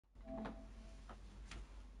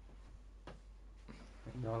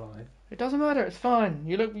You're alive. It doesn't matter. It's fine.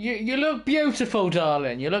 You look beautiful,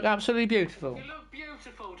 darling. You look absolutely beautiful. You look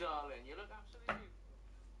beautiful, darling. You look absolutely beautiful.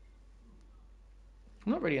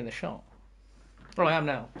 I'm not really in the shot. Well, I am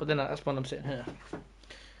now, but then that's when I'm sitting here.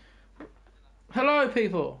 Hello,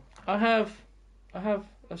 people. I have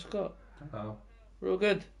a Scott. Oh. Real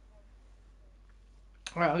good.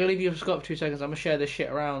 Alright, I'm gonna leave you with Scott for 2 seconds. I'm gonna share this shit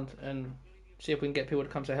around and see if we can get people to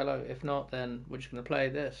come say hello. If not, then we're just gonna play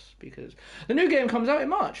this because the new game comes out in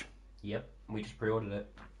March. Yep, we just pre-ordered it.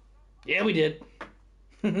 Yeah, we did.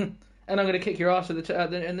 And I'm gonna kick your ass in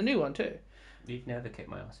the new one too. You've never kicked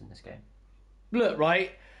my ass in this game. Look,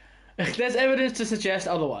 right? There's evidence to suggest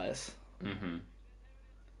otherwise. Mm-hmm.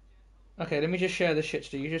 Okay, let me just share this shit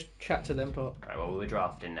to you. You just chat to them. Right, well, we're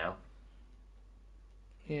drafting now.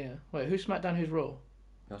 Yeah. Wait, who's SmackDown? Who's Raw?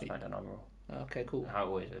 You're SmackDown, I'm Raw. Okay, cool. How it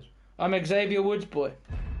always is. I'm Xavier Woods, boy.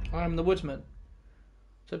 I'm the Woodsman.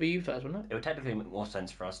 So it'd be you first, wouldn't it? It would technically make more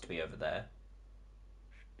sense for us to be over there.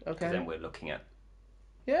 Okay. Because then we're looking at...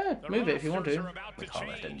 Yeah, move it if you want to. We can't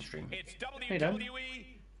let it in the stream. It's You don't. WWE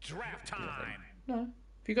Draft time. No.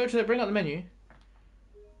 If you go to bring up the menu.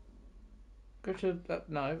 Go to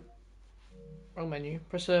no. Wrong menu.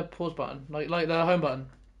 Press the pause button, like the home button.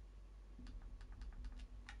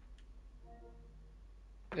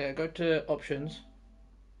 Yeah, go to options.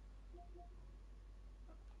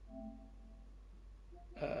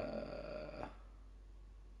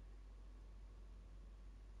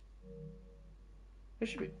 There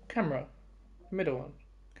should be camera, middle one,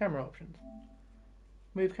 camera options.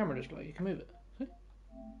 Move camera display. You can move it. See?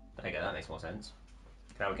 Okay, that makes more sense.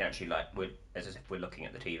 Now we can actually it's as if we're looking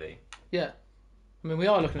at the TV. Yeah. I mean, we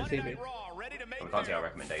are looking at TV. But we can't see our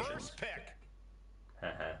recommendations.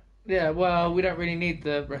 Haha. Yeah, well, we don't really need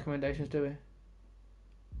the recommendations, do we?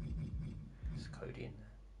 There's Cody in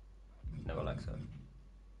there. No Alexa.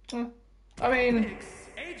 I mean,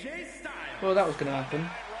 well, that was going to happen.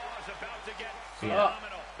 So, yeah.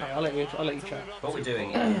 I'll let you chat. What we're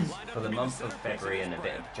doing is, for the month of February and a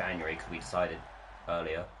bit of January, because we decided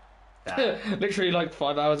earlier that... Literally like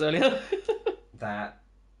 5 hours earlier. that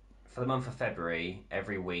for the month of February,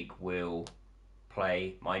 every week we'll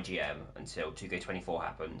play my GM until 2K24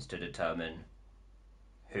 happens to determine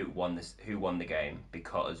who won the game,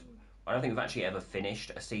 because I don't think we've actually ever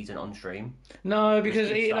finished a season on stream. No, because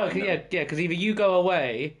because either you go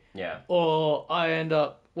away, or I end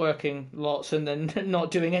up working lots and then not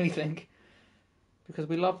doing anything. Because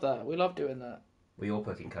we love that. We love doing that. We're all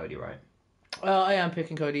picking Cody, right? I am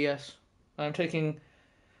picking Cody. Yes, I'm taking.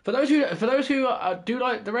 For those who do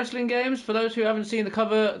like the wrestling games, for those who haven't seen the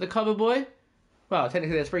cover boy. Well,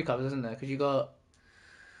 technically there's 3 covers, isn't there? Because you got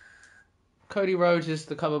Cody Rhodes is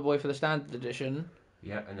the cover boy for the standard edition.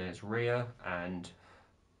 Yeah, and then it's Rhea and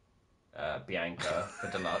Bianca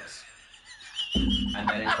for deluxe, and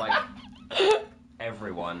then it's like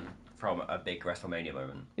everyone from a big Wrestlemania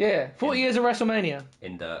moment. Yeah, 40 years of Wrestlemania.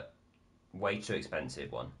 In the way too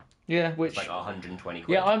expensive one. Yeah, which... It's like 120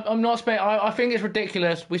 quid. Yeah, I'm not spending... I think it's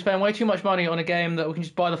ridiculous. We spend way too much money on a game that we can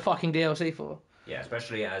just buy the fucking DLC for. Yeah,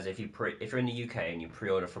 especially as if you're in the UK and you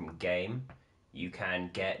pre-order from Game, you can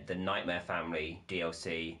get the Nightmare Family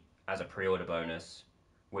DLC as a pre-order bonus,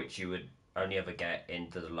 which you would only ever get in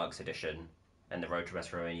the deluxe edition and the Road to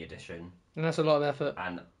WrestleMania edition. And that's a lot of effort.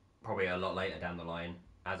 And probably a lot later down the line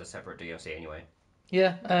as a separate DLC anyway.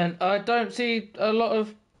 Yeah, and I don't see a lot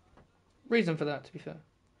of reason for that, to be fair.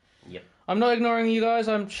 Yep. I'm not ignoring you guys.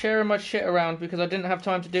 I'm sharing my shit around because I didn't have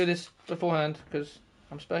time to do this beforehand because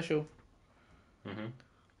I'm special. Mm-hmm.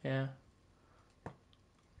 Yeah.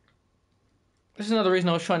 This is another reason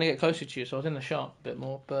I was trying to get closer to you, so I was in the shop a bit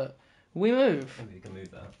more, but we move. Maybe we can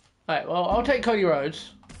move that. Alright, well, I'll take Cody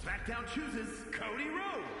Rhodes. SmackDown chooses Cody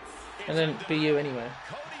Rhodes. And then be you anyway.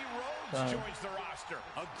 Cody Rhodes joins the roster.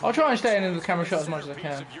 I'll try and stay in the camera shot as much as I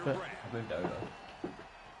can. But... I moved over.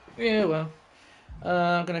 Yeah, well.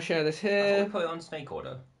 I'm going to share this I here. thought we put it on snake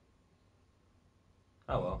order.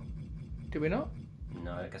 Oh well. Did we not?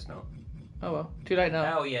 No, I guess not. Oh well. Too late now.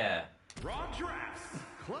 Hell yeah. Raw drafts.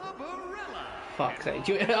 Clubbarella. Fuck's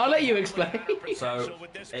sake. I'll let you explain. So,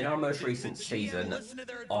 in our most recent season,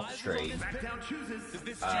 off stream,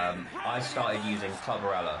 I started using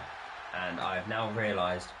Clubbarella, and I've now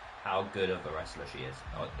realised how good of a wrestler she is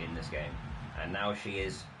in this game. And now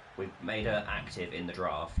we've made her active in the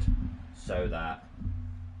draft, so that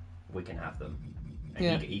we can have them. And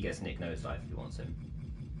Yeah. he gets Nick Nosedive if he wants him.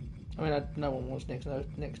 I mean, no one wants Nick.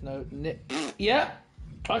 Yeah,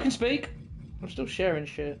 I can speak. I'm still sharing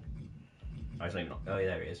shit. I don't even know. Oh, yeah,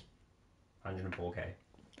 there he is. 104k.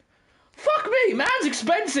 Fuck me, man's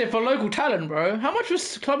expensive for local talent, bro. How much was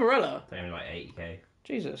Clubbarella? Only like 80k.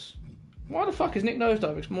 Jesus. Why the fuck is Nick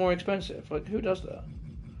Nosedive more expensive? Like, who does that?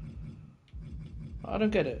 I don't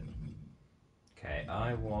get it. Okay,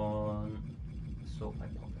 I want... Sort by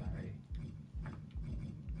popularity.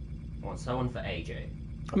 I want someone for AJ.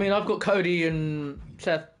 I mean, I've got Cody and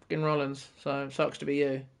Seth in Rollins, so it sucks to be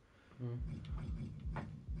you.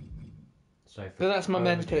 So But that's my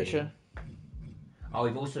men's Cody- picture. Oh,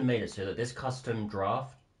 we've also made it so that this custom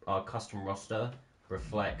draft, our custom roster,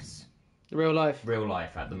 reflects Real life. real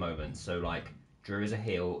life at the moment. So, like, Drew is a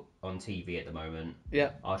heel on TV at the moment.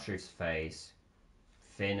 Yeah. R-Truth's face.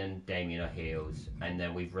 Finn and Damien are heels. And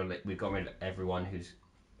then we've got rid of everyone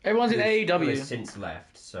Everyone's in who AEW. has since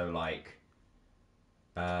left. So, like,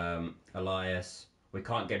 Elias. We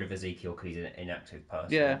can't get rid of Ezekiel because he's an inactive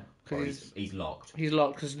person. Yeah, Or because he's locked. he's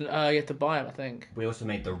locked because you have to buy him, I think. We also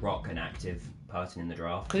made The Rock an active person in the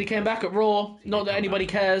draft. Because he came back at Raw. He Not did that come anybody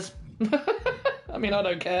back. cares. I mean, I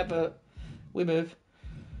don't care, but we move.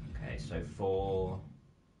 Okay, so for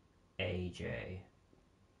AJ.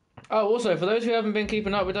 Oh, also, for those who haven't been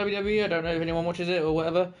keeping up with WWE, I don't know if anyone watches it or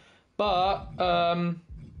whatever, but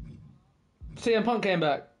CM Punk came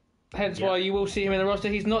back. Hence Yeah. why you will see him in the roster.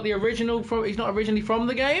 He's not the original. He's not originally from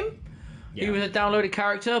the game. Yeah. He was a downloaded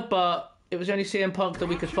character, but it was only CM Punk that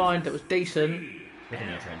we could find that was decent. With an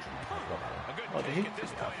intervention. I forgot about that. Oh, did he? Yeah,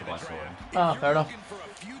 I forgot I saw him. Ah, fair enough.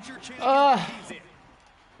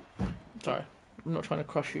 Sorry, I'm not trying to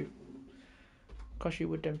crush you. Crush you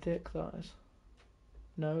with them thick thighs.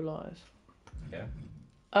 No lies.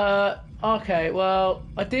 Yeah. Okay, well,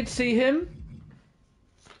 I did see him.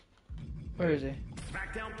 Where is he?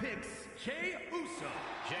 SmackDown picks Jey Uso.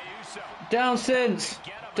 Jey Uso. Down since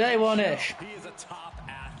day one-ish. He is a top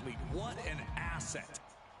athlete. What an asset.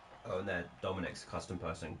 Oh, and then Dominic's custom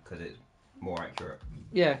person because it's more accurate.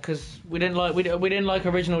 Yeah, because we didn't like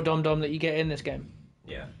original Dom Dom that you get in this game.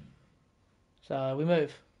 Yeah. So we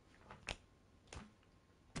move.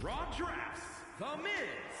 Raw drafts The Miz.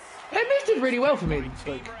 Hey, Miz did really well for me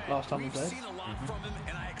like, last time we We've played. seen a lot from him,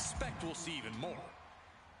 and I expect we'll see even more.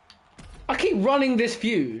 I keep running this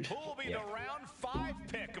feud. Who will be Yeah. the round 5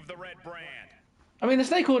 pick of the red brand? I mean, the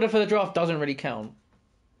snake order for the draft doesn't really count.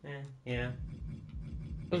 Yeah. It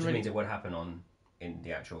just really- means it would happen in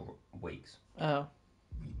the actual weeks. Oh.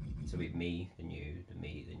 So it'd be me, then you, then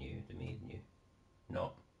me, then you, then me, then you.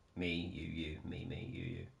 Not me, you, me,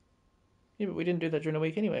 you. Yeah, but we didn't do that during the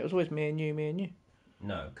week anyway. It was always me and you, me and you.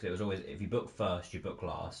 No, because it was always, if you book first, you book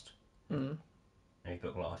last. Mm. And if you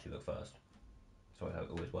book last, you book first. That's how it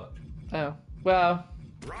always worked. Oh. Well,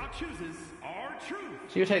 Raw chooses R-Truth.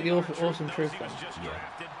 so you take the awesome truth then. Yeah.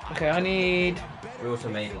 Okay, I need... We also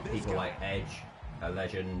made people like Edge, a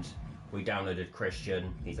legend. We downloaded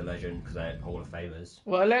Christian, he's a legend because they're Hall of Famers.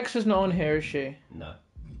 Well, Alexa's not on here, is she? No.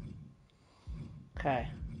 Okay.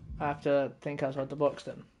 I have to think outside the box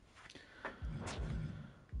then.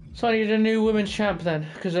 So I need a new women's champ then,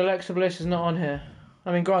 because Alexa Bliss is not on here.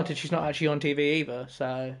 I mean, granted, she's not actually on TV either,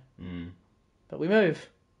 so... But we move.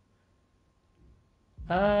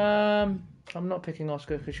 I'm not picking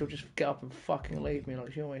Oscar because she'll just get up and fucking leave me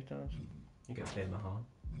like she always does. You get Finn Mahal.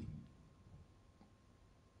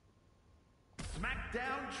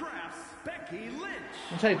 SmackDown drafts Becky Lynch.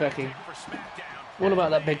 I'll take Becky. For SmackDown, All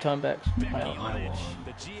about that big time Bex. Becky I Lynch. want-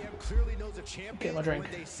 The GM clearly knows a champion Get my drink.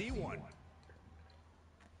 when they see one.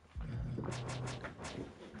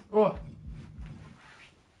 Oh.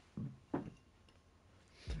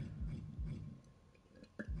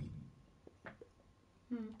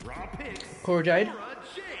 Raw picks Cora Jade. Cora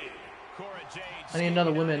Jade. Cora Jade I need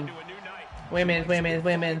another stepping woman. into a new night.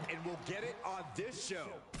 Women. And we'll get it on this show.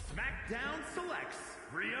 SmackDown selects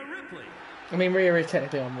Rhea Ripley. I mean, Rhea is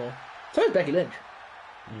technically on Raw. So is Becky Lynch.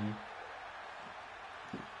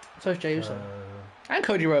 So is Jey Uso. And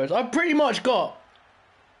Cody Rhodes. I've pretty much got...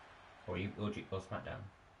 Or SmackDown.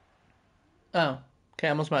 Oh. Okay,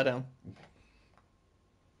 I'm on SmackDown.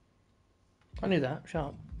 I knew that. Shut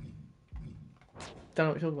up. Don't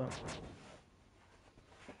know what you're talking about.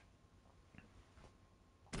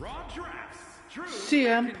 Raw drafts Drew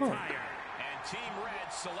CM Punk. McIntyre. And Team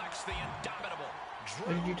Red selects the indomitable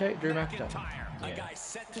What did you take? Drew McIntyre. A Yeah. guy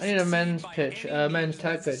set to I need a succeed men's by pitch. any Men's means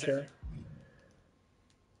tag necessary. picture.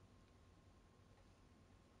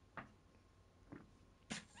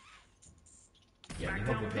 Yeah, you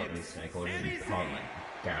probably got these snake orders. You can't like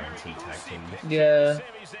guarantee tag teams. Yeah. Sami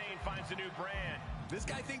Zayn finds a new brand. This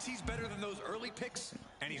guy thinks he's better than those early picks,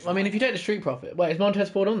 and he's I mean, if you take the Street Profit... Wait, is Montez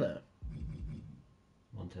Ford on there?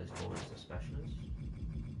 Montez Ford is a specialist.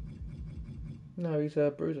 No, he's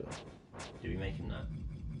a bruiser. Do we make him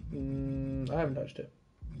that? I haven't touched it.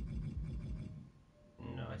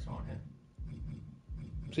 No, it's not on him.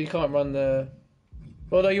 So you can't run the...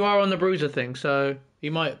 Although you are on the bruiser thing, so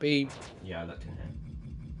you might be. Yeah, I looked in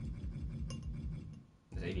here.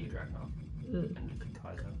 There's AD Dragunov and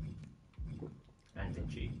Kaiser and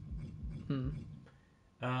Vinci.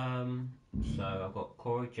 So I've got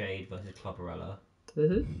Corey Jade versus Clubberella.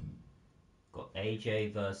 Got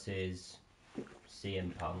AJ versus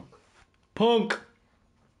CM Punk. Punk!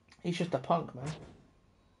 He's just a punk, man.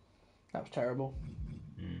 That was terrible.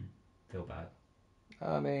 Feel bad.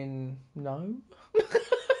 I mean, no.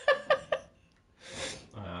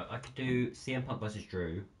 I could do CM Punk versus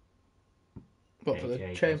Drew. What, for the AJ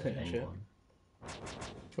versus championship? anyone.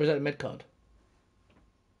 Or is that the mid card?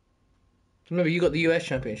 Remember, you got the US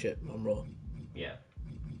championship on Raw. Yeah.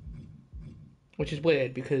 Which is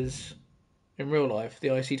weird because in real life,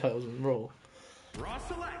 the IC title's on Raw. Raw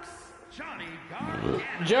selects Johnny Gargano.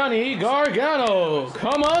 Johnny Gargano!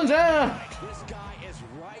 Come on down! This guy is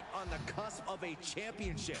right on the cusp of a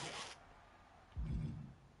championship.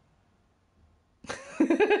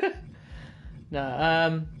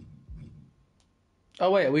 Nah,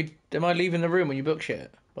 oh wait, am I leaving the room when you book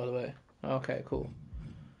shit, by the way? Okay, cool.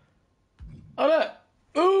 Oh look!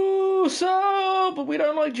 Ooh, so, but we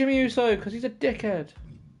don't like Jimmy Uso because he's a dickhead.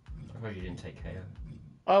 I heard you didn't take KO.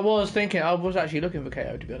 I was actually looking for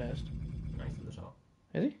KO, to be honest. Nice at the top.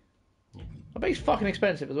 Is he? Yeah. I bet he's fucking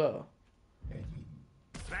expensive as well. Okay.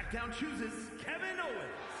 SmackDown chooses Kevin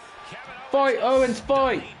Owens. Fight, Owens,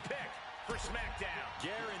 fight! Pick for SmackDown.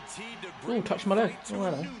 Guaranteed to Ooh, touch my leg. to Oh,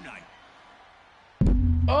 a hello. new night.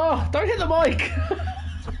 Oh, don't hit the mic!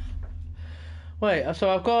 Wait, so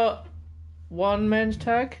I've got one men's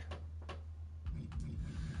tag.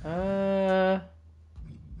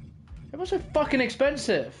 It was so fucking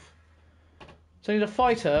expensive. So I need a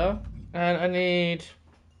fighter, and I need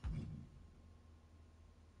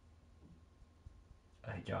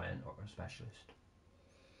A giant or a specialist.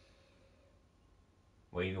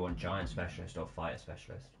 Well, either want giant specialist or fighter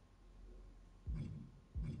specialist.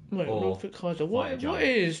 wait, Or not fit Kaiser. fighter What giant.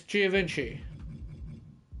 is Giavinci?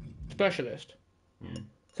 Specialist. Hmm.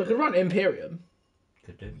 So I could run Imperium.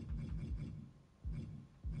 Could do.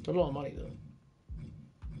 It's a lot of money though.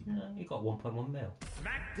 You got 1.1 mil.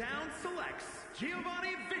 SmackDown selects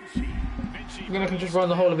Giovanni Vinci. I'm gonna just run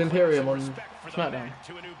the whole of Imperium on SmackDown.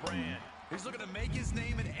 To a new brand. He's looking to make his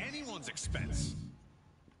name at anyone's expense.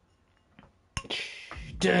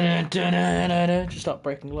 Just start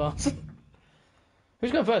breaking glass.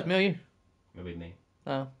 Who's going first, me or you? Maybe me.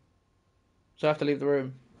 Oh. So I have to leave the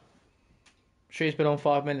room. She's been on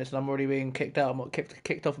 5 minutes and I'm already being kicked out. I'm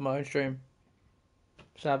kicked off of my own stream.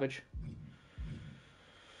 Savage.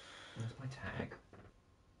 That's my tag.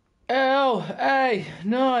 LA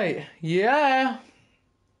night. Yeah.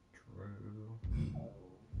 Drew.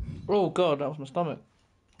 Oh god, that was my stomach.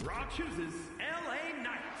 Raw chooses LA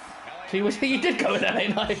Knight. You did go with LA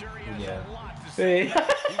night. Yeah.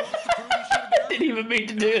 I didn't even mean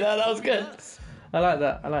to do that. That was good. I like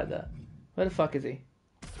that. Where the fuck is he?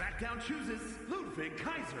 SmackDown chooses Ludwig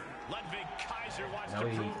Kaiser. Ludwig Kaiser wants Now to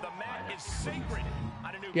we- prove the mat is sacred.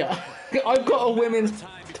 On a new Yeah. brand. I've got a women's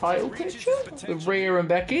title picture with Rhea and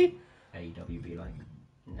Becky. AEW be like,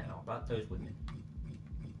 now about those women.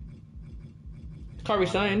 Kairi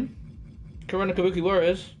Sane. Karana Kabuki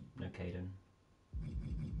Warriors. No Caden.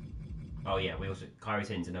 Oh yeah, we also Kairi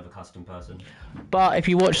Sane's another custom person. But if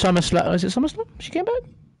you watch SummerSlam, is it SummerSlam? She came back?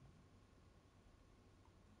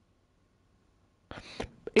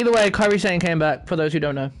 Either way, Kairi Sane came back, for those who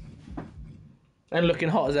don't know. And looking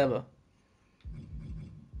hot as ever.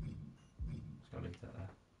 Just gotta leave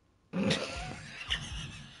that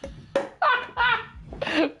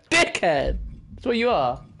there. Dickhead! That's what you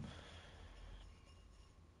are.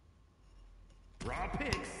 Raw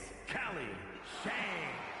picks Callie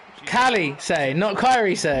Shane. Callie Sane, not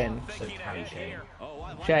Kairi Sane. So Callie Shane. Oh,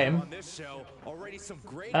 I like Shame. him on this show. Already some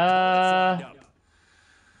great Uh, lined up.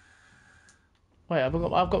 Wait, I've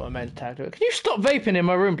got my men's tag to it. Can you stop vaping in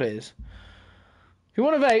my room, please? If you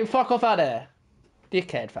want to vape, fuck off out there.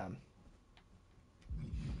 Dickhead, fam.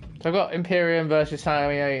 So I've got Imperium versus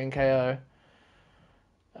Sami and KO.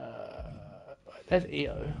 There's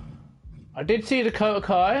EO. I did see Dakota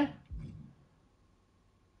Kai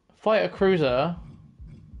fight a cruiser.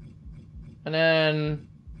 And then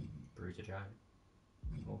Bruiser giant.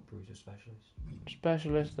 Or bruiser specialist.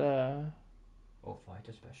 specialist there. Or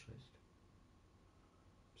fighter specialist.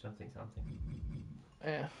 Something.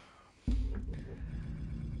 Yeah.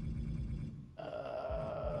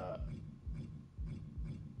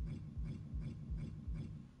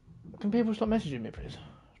 Can people stop messaging me, please?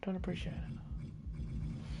 I don't appreciate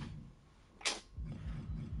it.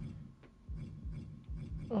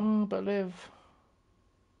 Oh, but Liv.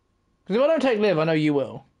 Because if I don't take Liv, I know you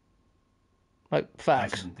will. Like, I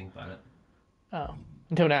facts. didn't think about it. Oh.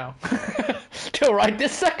 Until now. Till right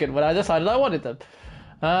this second when I decided I wanted them.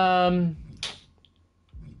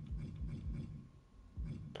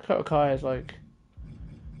 Dakota Kai is like...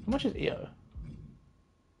 How much is EO?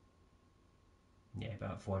 Yeah,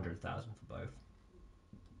 about 400,000 for both.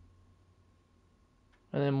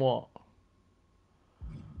 And then what?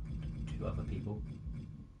 2 other people.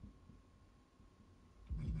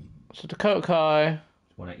 So Dakota Kai...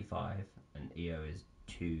 It's 185, and EO is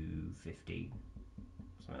 250.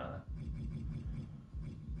 Something like that.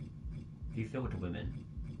 If you filter women...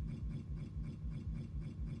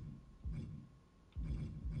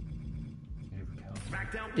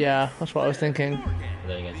 Yeah, that's what I was thinking. But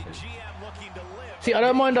then against him. See, I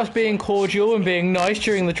don't mind us being cordial and being nice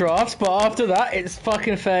during the drafts, but after that, it's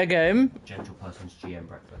fucking fair game. Gentle person's GM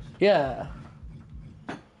breakfast. Yeah.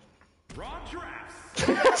 Raw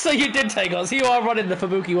drafts. So you did take us. You are running the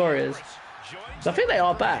Fubuki Warriors. So I think they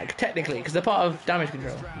are back, technically, because they're part of damage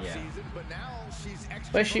control. Yeah.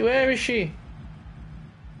 Where's she? Where is she?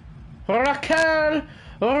 Raquel!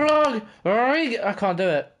 I can't do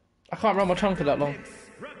it. I can't run my tongue for that long.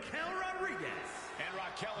 Raquel Rodriguez. And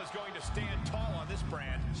Raquel is going to stand tall on this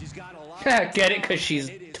brand. She's got a lot. Get it? Because she's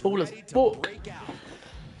tall as fuck.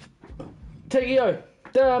 Take EO.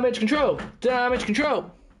 Damage control. Damage control.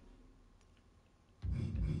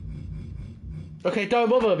 Okay, don't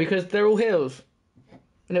bother because they're all heals.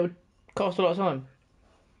 And it would cost a lot of time.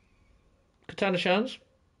 Katana Shans.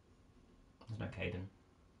 There's no Caden.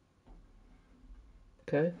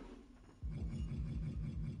 Okay.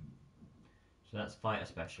 So that's fighter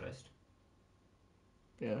specialist.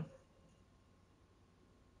 Yeah.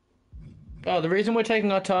 Oh, the reason we're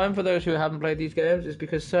taking our time for those who haven't played these games is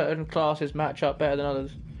because certain classes match up better than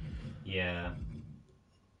others. Yeah.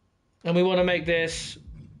 And we want to make this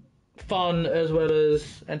fun as well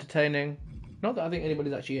as entertaining. Not that I think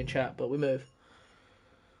anybody's actually in chat, but we move.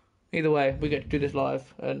 Either way, we get to do this live,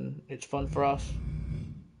 and it's fun for us.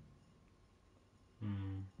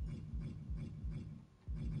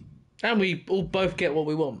 And we all both get what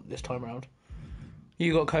we want this time around.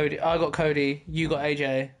 You got Cody, I got Cody, you got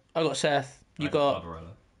AJ, I got Seth, you got...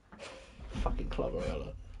 Clubberella. Fucking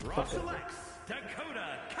Clubberella. Raw selects Dakota.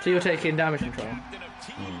 So you're taking damage control.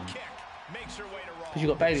 Because you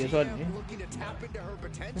got Bailey as well, didn't you?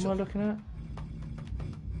 What am I looking at?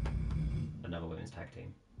 Another women's tag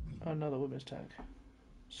team. Another women's tag.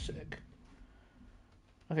 Sick.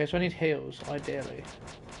 Okay, so I need heals, ideally.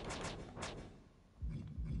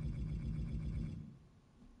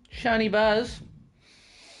 Shiny Baz.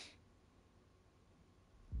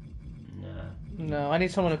 Nah. No, I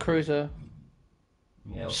need someone a cruiser.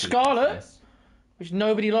 Yeah, Scarlet? Which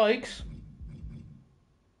nobody likes.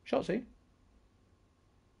 Shotzi.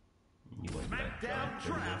 SmackDown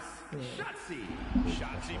drafts Shotzi.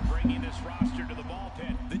 Shotzi bringing this roster to the ball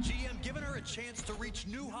pit. The GM giving her a chance to reach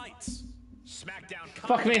new heights. SmackDown.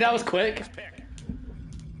 Fuck me, that was quick. Pick.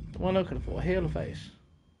 What am I looking for? Heel or face?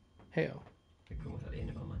 Heel. Pick one at the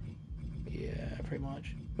end of our money. Yeah, pretty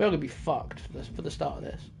much. We're all gonna be fucked for the start of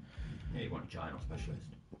this. Yeah, you want a giant or specialist.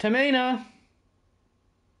 Tamina!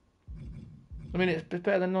 I mean, it's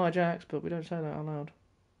better than Nia Jax, but we don't say that out loud.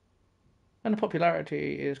 And the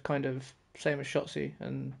popularity is kind of same as Shotzi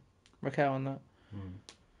and Raquel and that.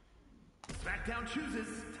 SmackDown chooses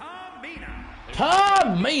Tamina.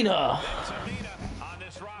 Tamina! On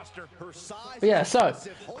this roster, her size. But yeah, so,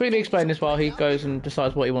 quickly explain this while he goes and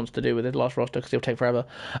decides what he wants to do with his last roster, because it'll take forever.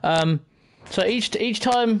 So each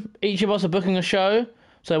time each of us are booking a show,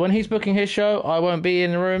 so when he's booking his show, I won't be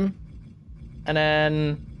in the room, and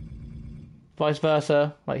then vice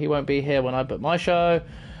versa, like he won't be here when I book my show.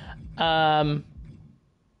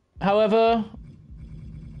 However,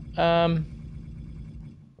 there's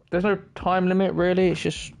no time limit really, it's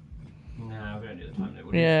just... No, we don't do the time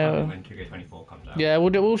limit. Yeah. When 2K24 comes out. Yeah,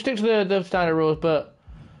 we'll stick to the standard rules, but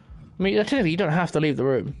I mean, technically you don't have to leave the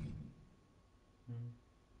room.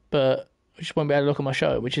 But I just won't be able to look at my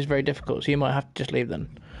show, which is very difficult, so you might have to just leave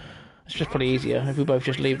then. It's just probably easier if we both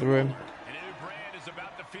just leave the room. And a new brand is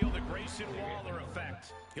about to feel the Grayson Waller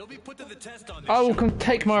effect. He'll be put to the test on this I will show.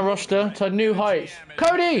 take my roster to new heights.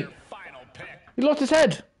 Cody! Final pick. He lost his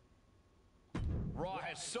head! Raw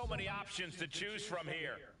has so many options to choose from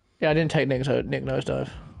here. Yeah, I didn't take Nick Nosedive.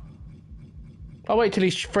 I'll wait till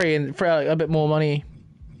he's free and free a bit more money.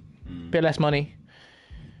 Bit less money.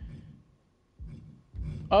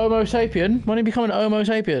 Homo sapien? When did he become an Homo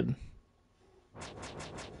sapien?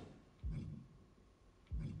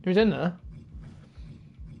 He was in there.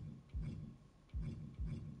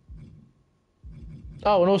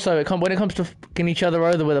 Oh, and also when it comes to fucking each other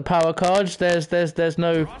over with the power cards, there's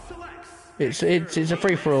no. It's a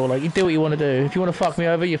free for all. Like you do what you want to do. If you want to fuck me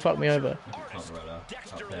over, you fuck me over. Barbarella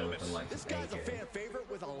up there with the likes of This guy's a AJ fan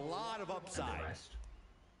favorite with a lot of and upside. the rest.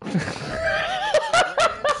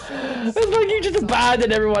 It's like you just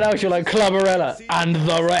abandoned everyone else. You're like Clubberella and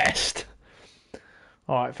the rest.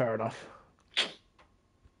 All right, fair enough.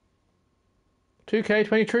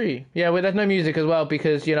 2K23. Yeah, well, there's no music as well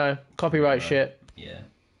because copyright shit, Yeah.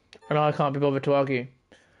 and I can't be bothered to argue.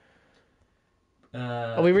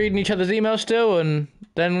 Are we reading each other's emails still and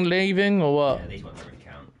then leaving or what? Yeah, these ones don't really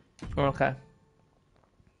count. Okay.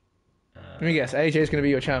 Let me guess. AJ's going to be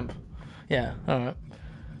your champ. Yeah. All right.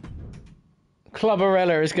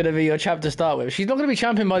 Clubberella is going to be your champ to start with. She's not going to be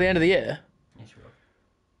champion by the end of the year. Yes, we will.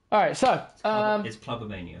 All right. So. It's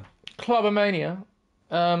Clubbermania. Clubbermania.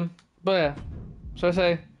 But yeah. So I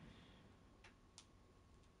say.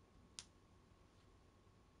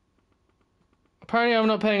 Apparently, I'm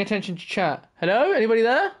not paying attention to chat. Hello? Anybody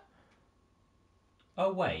there?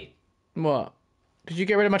 Oh, wait. What? Did you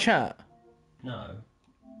get rid of my chat? No.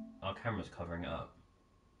 Our camera's covering it up.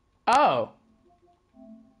 Oh.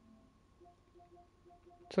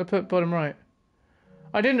 So I put bottom right.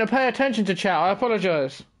 I didn't pay attention to chat. I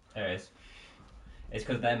apologise. There it is. It's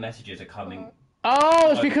because their messages are coming.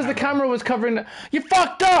 Oh, it's because the camera was covering the... You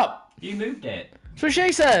fucked up! You moved it. That's what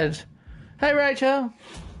she said. Hey, Rachel.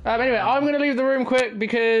 Anyway, I'm going to leave the room quick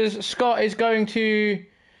because Scott is going to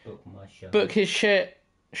Book my show. book his shit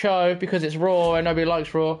show because it's Raw and nobody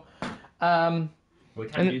likes Raw. We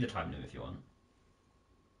can do the time limit if you want.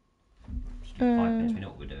 Just do 5 minutes. We know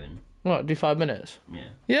what we're doing. What, do 5 minutes? Yeah.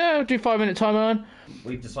 Yeah, I'll do 5 minute timer on.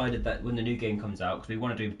 We've decided that when the new game comes out, because we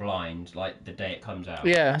want to do blind, like the day it comes out.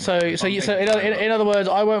 Yeah, so in other words,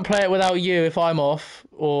 I won't play it without you if I'm off,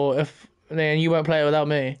 or if then you won't play it without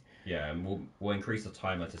me. Yeah, and we'll increase the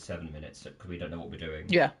timer to 7 minutes because we don't know what we're doing.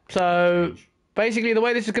 Yeah, so basically the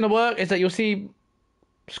way this is going to work is that you'll see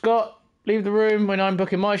Scott leave the room when I'm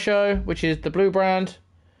booking my show, which is the Blue Brand.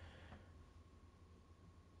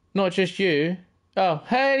 Not just you. Oh,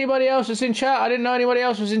 hey, anybody else that's in chat? I didn't know anybody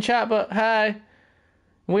else was in chat, but hey.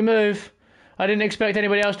 We move. I didn't expect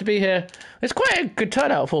anybody else to be here. It's quite a good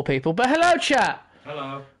turnout for people, but hello, chat.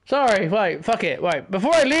 Hello. Sorry, wait, fuck it. Wait,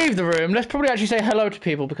 before I leave the room, let's probably actually say hello to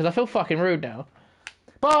people because I feel fucking rude now.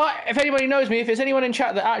 But if anybody knows me, if there's anyone in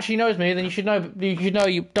chat that actually knows me, then you should know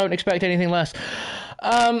you don't expect anything less.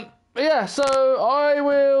 Yeah, so I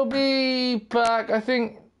will be back. I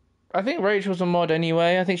think Rachel's a mod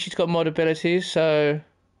anyway. I think she's got mod abilities, so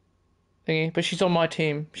thingy. But she's on my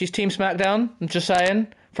team. She's Team SmackDown. I'm just saying,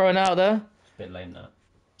 throwing it out there. It's a bit lame that.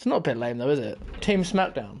 It's not a bit lame though, is it? Team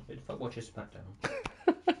SmackDown. Who the fuck watches SmackDown?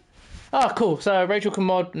 Oh, cool. So Rachel can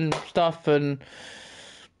mod and stuff and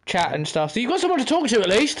chat and stuff. So you've got someone to talk to at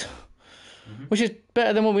least, which is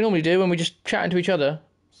better than what we normally do when we just chatting to each other.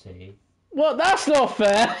 See? Well, that's not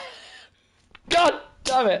fair. God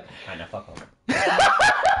damn it. Kinda fuck off.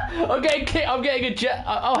 I'm getting a jet.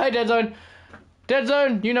 Oh, hey, Dead Zone. Dead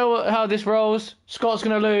Zone, you know how this rolls. Scott's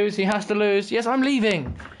going to lose. He has to lose. Yes, I'm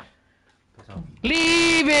leaving.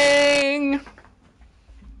 Leaving!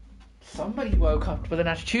 Somebody woke up with an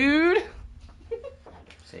attitude.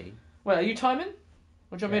 See? Wait, are you timing?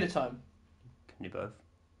 Or do you want me to time? Can do both.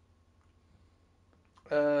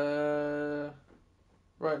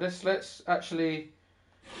 Right, let's actually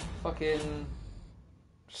fucking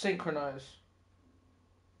synchronize.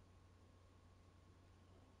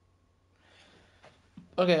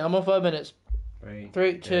 Okay, I'm on 5 minutes.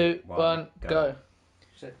 3, 2, 1, go.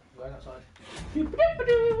 Sit, going outside.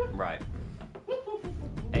 Right.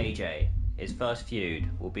 AJ, his first feud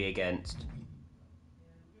will be against...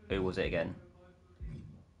 Who was it again?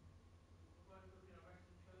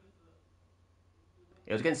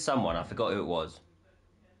 It was against someone, I forgot who it was.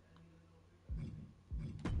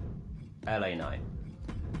 LA Knight.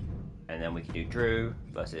 And then we can do Drew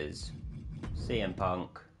versus CM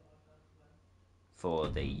Punk for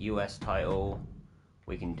the US title.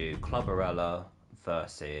 We can do Clubberella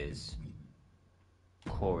versus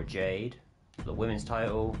Cora Jade for the women's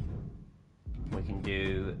title. We can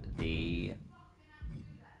do the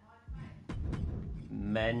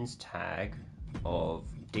men's tag of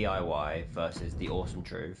DIY versus the Awesome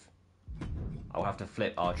Truth. I'll have to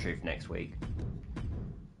flip R-Truth next week.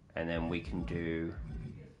 And then we can do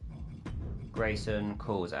Grayson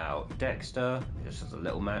calls out Dexter, just as a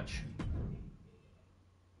little match.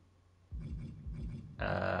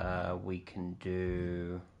 We can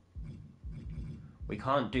do... We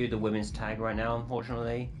can't do the women's tag right now,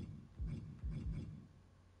 unfortunately.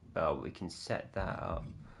 But we can set that up.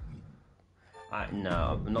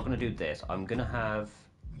 No, I'm not going to do this. I'm going to have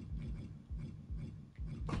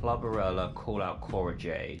Clubberella call out Cora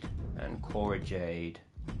Jade, and Cora Jade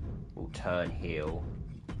will turn heel,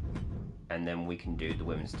 and then we can do the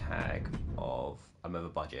women's tag of, I'm over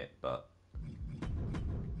budget, but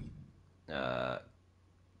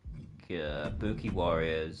Buki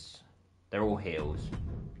Warriors, they're all heels,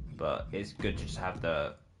 but it's good to just have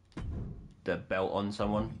the belt on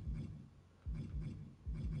someone.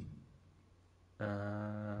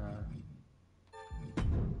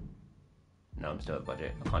 No, I'm still at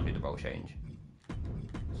budget. I can't do the role change.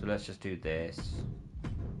 So let's just do this.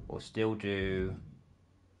 We'll still do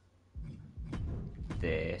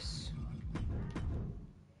this.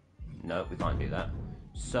 No, we can't do that.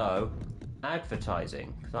 So,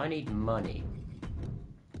 advertising, because I need money.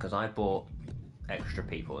 Because I bought extra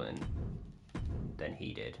people than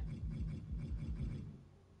he did.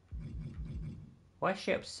 Why is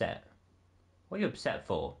she upset? What are you upset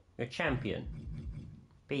for? You're a champion.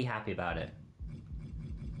 Be happy about it.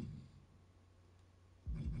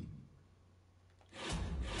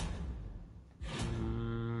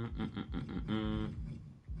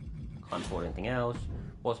 Can't afford anything else.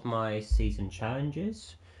 What's my season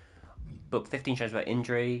challenges? Book 15 shows about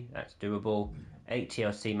injury, that's doable. 8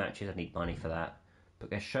 TLC matches, I need money for that.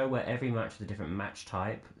 Book a show where every match is a different match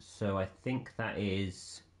type, so I think that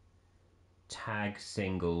is tag,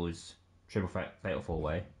 singles, triple fatal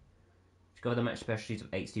 4-way. Go the match specialties of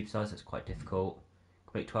 8 superstars, that's quite difficult.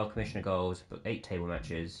 Complete 12 commissioner goals, book 8 table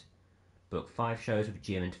matches, book 5 shows with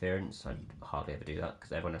GM interference. I hardly ever do that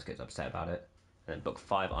because everyone else gets upset about it. And then book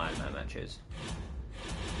 5 Iron Man matches.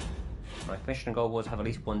 My commissioner goal was have at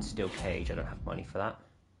least 1 steel cage. I don't have money for that.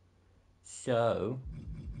 So,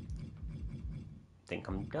 I think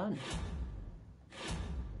I'm done.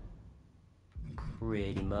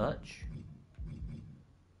 Pretty much.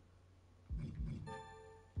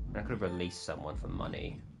 I could have released someone for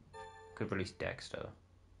money. Could have released Dexter.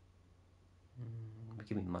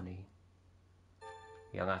 Give me money.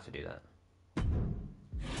 Yeah, I'm gonna have to do that.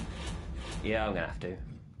 Yeah, I'm gonna have to.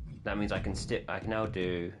 That means I can now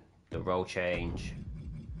do the role change.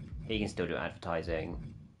 He can still do advertising.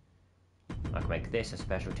 I can make this a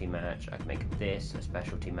specialty match. I can make this a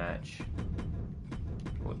specialty match.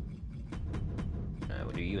 We'll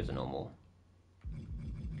do you as a normal.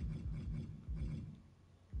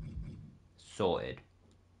 Sorted.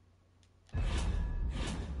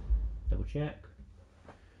 Double check.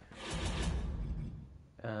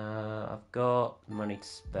 I've got money to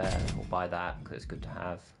spare. We'll buy that because it's good to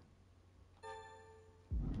have.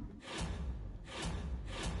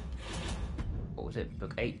 What was it?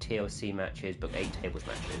 Book 8 TLC matches, book 8 tables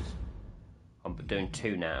matches. I'm doing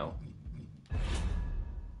 2 now.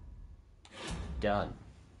 Done.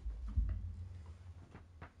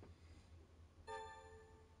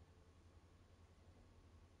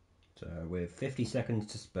 So with 50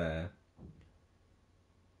 seconds to spare,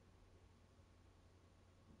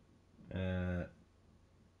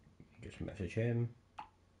 just message him,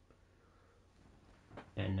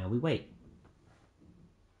 and now we wait.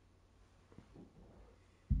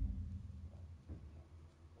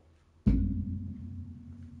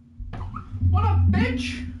 What up,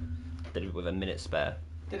 bitch? Did it with a minute spare.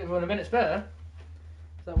 Did it with a minute spare?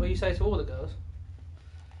 Is that what you say to all the girls?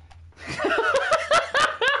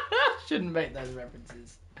 Shouldn't make those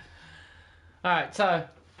references. Alright, so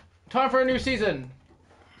time for a new season.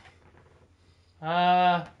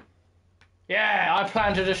 Yeah, I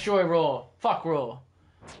plan to destroy Raw. Fuck Raw.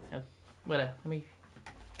 Wait, let me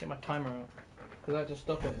get my timer out. Because I had to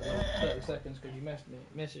stop it for 30 seconds because you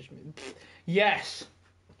messaged me. Yes!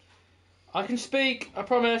 I can speak, I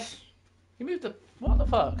promise. You moved the... What the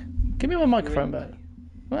fuck? Give me my microphone back.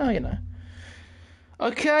 Well, you know.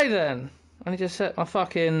 Okay then. I need to set my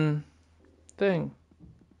fucking thing.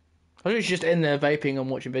 I was just in there vaping and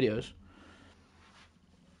watching videos.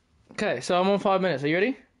 Okay, so I'm on 5 minutes. Are you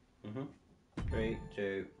ready? 3,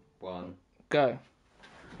 2, 1. Go.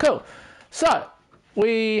 Cool. So,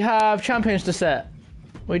 we have champions to set.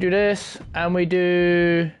 We do this, and we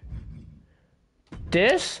do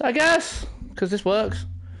this, I guess, because this works.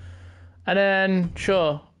 And then,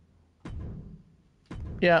 sure.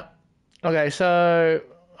 Yeah. Okay, so,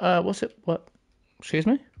 what's it? What? Excuse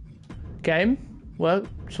me? Game? Work?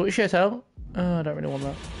 Sort your shit out. Oh, I don't really want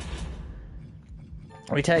that.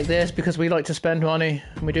 We take this because we like to spend money.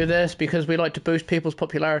 And we do this because we like to boost people's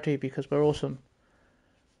popularity because we're awesome.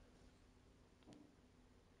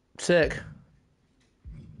 Sick.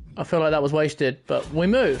 I feel like that was wasted, but we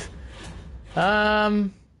move. So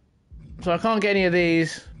I can't get any of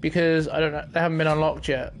these because I don't know, they haven't been unlocked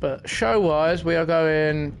yet. But show-wise, we are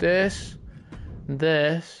going this,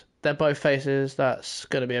 this. They're both faces. That's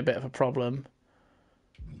going to be a bit of a problem.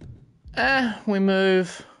 We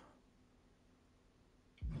move.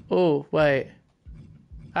 Oh, wait.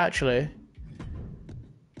 Actually,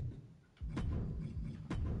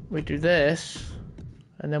 we do this,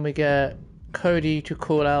 and then we get Cody to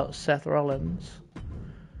call out Seth Rollins.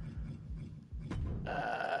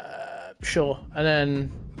 Sure. And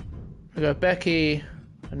then we go Becky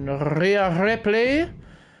and Rhea Ripley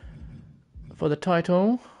for the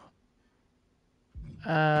title.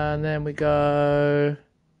 And then we go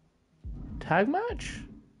tag match?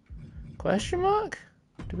 Question mark?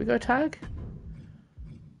 Did we go tag?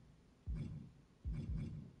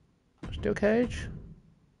 Steel cage.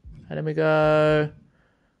 And then we go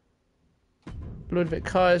Ludwig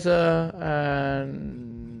Kaiser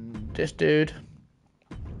and this dude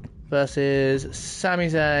versus Sami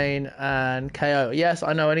Zayn and KO. Yes,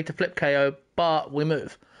 I know I need to flip KO, but we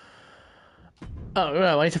move. Oh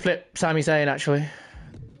no, I need to flip Sami Zayn actually.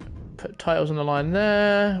 Put titles on the line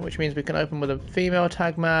there, which means we can open with a female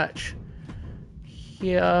tag match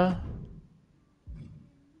here.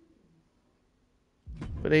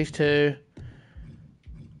 For these two.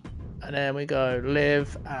 And then we go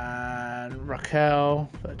Liv and Raquel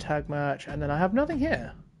for a tag match. And then I have nothing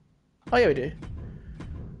here. Oh yeah, we do.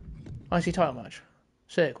 IC title match.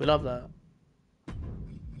 Sick, we love that.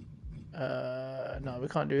 No, we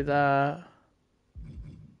can't do that.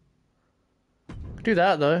 Do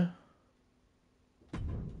that though.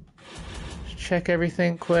 Just check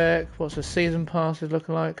everything quick. What's the season passes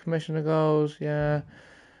looking like? Commissioner goals, yeah.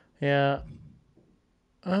 Yeah.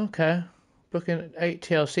 Okay. Booking 8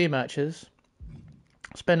 TLC matches.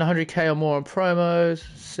 Spend 100k or more on promos.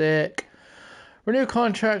 Sick. Renew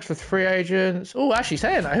contracts with free agents. Oh, actually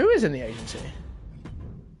saying that, who is in the agency?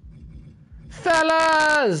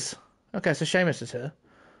 Fellas! Okay, so Sheamus is here.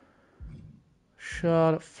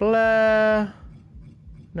 Charlotte Flair.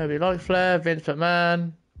 Nobody likes Flair. Vince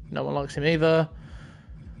McMahon. No one likes him either.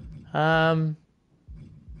 I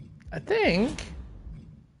think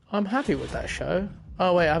I'm happy with that show.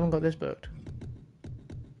 Oh wait, I haven't got this booked.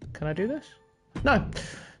 Can I do this? No.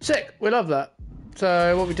 Sick. We love that.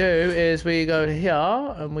 So what we do is we go to here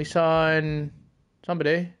and we sign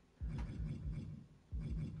somebody.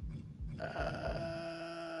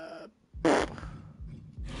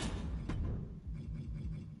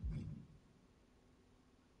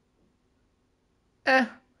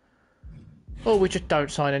 Or we just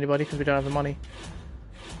don't sign anybody because we don't have the money.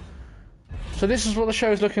 So this is what the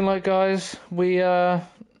show is looking like, guys. We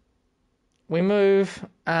move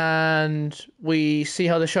and we see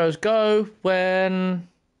how the shows go when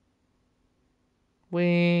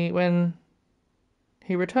he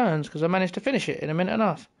returns, because I managed to finish it in a minute and a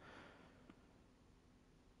half.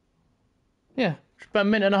 Yeah, about a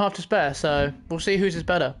minute and a half to spare, so we'll see whose is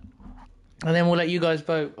better. And then we'll let you guys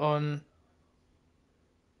vote on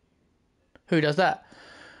who does that.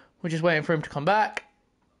 We're just waiting for him to come back.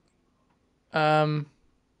 Yeah.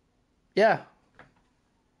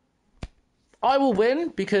 I will win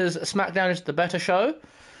because SmackDown is the better show.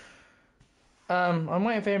 I'm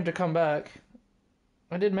waiting for him to come back.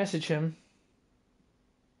 I did message him.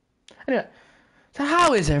 Anyway, so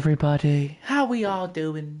how is everybody? How we all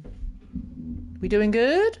doing? We doing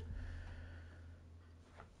good?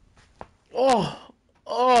 Oh,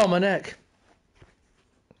 my neck.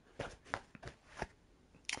 That's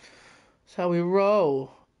how we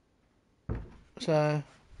roll. So,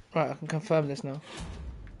 right, I can confirm this now.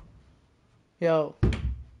 Yo.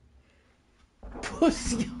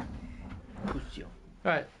 Pussy. Pussy.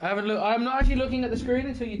 Right, I'm not actually looking at the screen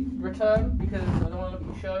until you return because I don't want to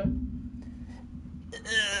look at your show.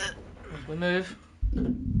 We move.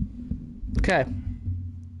 Okay.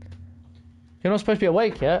 You're not supposed to be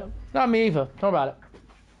awake yet. Not me either. Don't worry about it.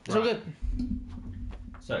 It's all good.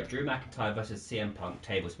 So, Drew McIntyre versus CM Punk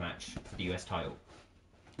tables match for the US title.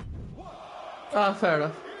 Ah, fair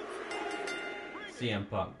enough. CM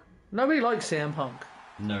Punk. Nobody likes CM Punk.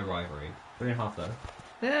 No rivalry. 3.5 though.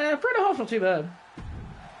 Yeah, 3.5 not too bad.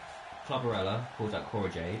 Clubberella calls out Cora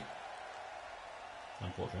Jade.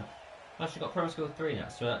 Unfortunate. Actually got promo skill 3 now,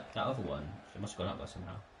 so that other one, it must have gone up by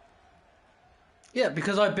somehow. Yeah,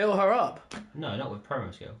 because I built her up. No, not with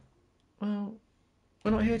promo skill. Well,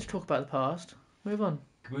 we're not here to talk about the past. Move on.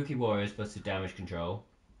 Kabuki Warriors versus Damage Control.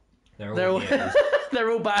 They're They're all all, heels, they're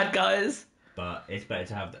all bad guys. but it's better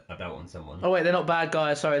to have a belt on someone. Oh wait, they're not bad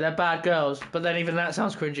guys. Sorry, they're bad girls. But then even that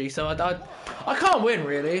sounds cringy. So I can't win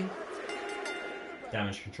really.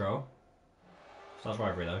 Damage Control. Starts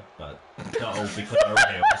rivalry though, but not all because they're all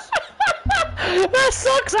heels. That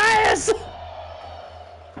sucks ass.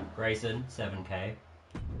 Grayson, 7k.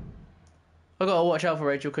 I gotta watch out for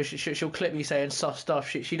Rachel because she'll clip me saying sus stuff.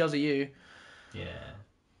 She does it you. Yeah.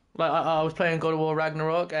 Like I was playing God of War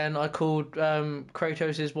Ragnarok and I called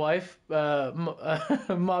Kratos' wife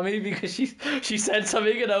Mummy because she said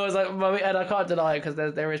something and I was like Mummy, and I can't deny it because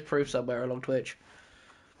there is proof somewhere along Twitch.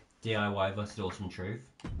 DIY versus Awesome Truth.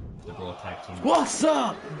 The Raw Tag Team. What's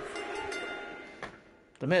up?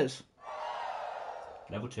 The Miz.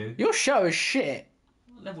 Level 2. Your show is shit.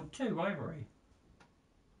 Level 2 rivalry.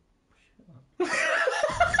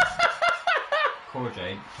 Cora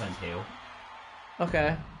Jade turns heel.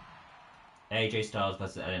 Okay. AJ Styles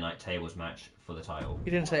versus LA Knight tables match for the title.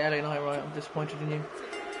 You didn't say LA Knight right. I'm disappointed in you.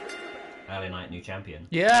 LA Knight new champion.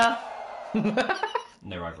 Yeah.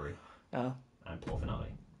 No rivalry. Oh. And poor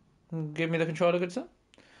finale. Give me the controller, good sir.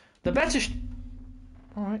 The better...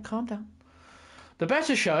 Alright, calm down. The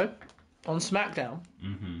better show on SmackDown.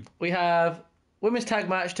 Mm-hmm. We have women's tag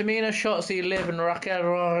match. Tamina, Shotzi, Liv, and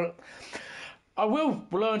Raquel. I will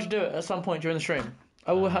learn to do it at some point during the stream.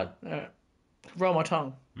 I will roll my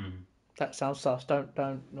tongue. Mm-hmm. That sounds sus. Don't.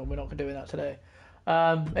 No, we're not doing that today.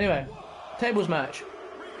 Anyway, tables match.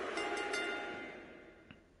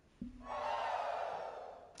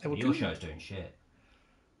 Your show's doing shit.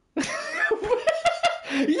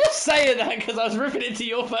 You're just saying that because I was ripping into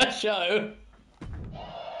your first show.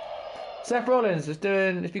 Seth Rollins is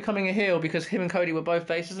becoming a heel because him and Cody were both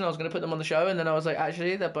faces and I was going to put them on the show and then I was like,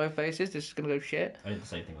 actually, they're both faces. This is going to go shit. I did the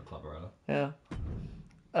same thing with Club Roller.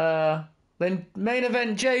 Yeah. Then main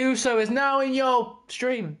event, Jey Uso is now in your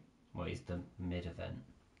stream. Well, he's the mid-event.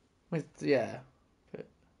 Yeah.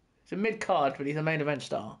 It's a mid-card, but he's a main event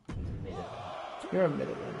star. Mid-event. You're a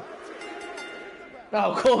mid-event.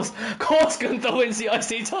 Oh, of course Gunther wins the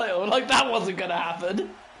IC title. Like, that wasn't going to happen.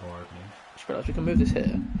 Poor opening. Just realised we can move this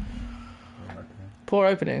here. Poor opening. Poor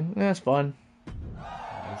opening. Yeah, that's fine.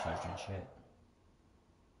 Your show's doing shit.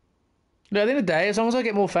 Look, at the end of the day, as long as I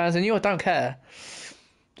get more fans than you, I don't care.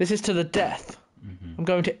 This is to the death. Mm-hmm. I'm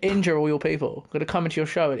going to injure all your people. I'm going to come into your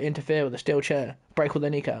show and interfere with a steel chair. Break all their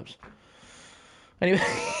kneecaps. Anyway.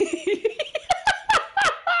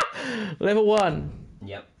 Level 1.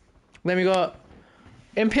 Yep. Then we got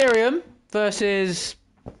Imperium versus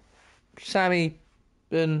Sammy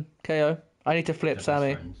and KO. I need to flip The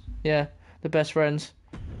Sammy. best friends. Yeah, the best friends.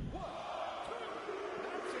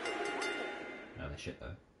 No, they're shit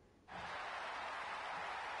though.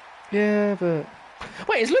 Yeah, but...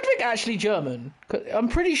 Wait, is Ludwig actually German? 'Cause I'm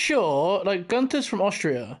pretty sure, like, Gunther's from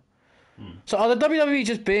Austria. So are the WWE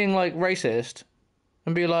just being, like, racist?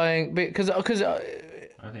 And be like... Because I don't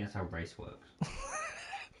think that's how race works.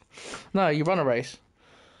 no, you run a race.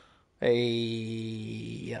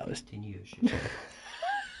 Yeah, it was... Continue your shit.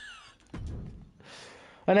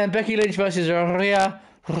 And then Becky Lynch versus Rhea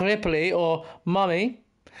Ripley, or Mummy.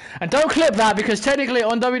 And don't clip that, because technically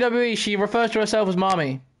on WWE she refers to herself as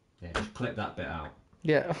Mommy. Yeah, just clip that bit out.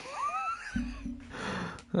 Yeah.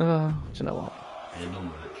 Do you know what? In a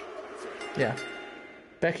normal match. Yeah.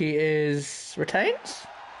 Becky retains?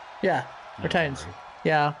 Yeah, No, retains. sorry.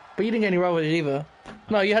 Yeah, but you didn't get any rivalry either.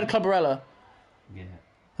 No, you had Clubberella. Yeah.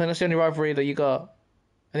 I think that's the only rivalry that you got.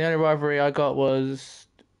 And the only rivalry I got was...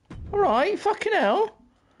 Alright, fucking hell.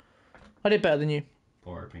 I did better than you.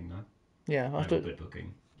 Poor opening though. Yeah, I No thought... good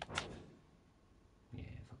booking. Yeah,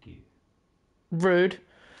 fuck you. Rude.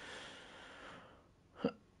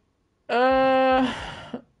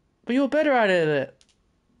 But you were better at it.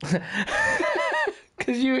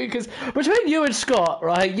 Because between you and Scott,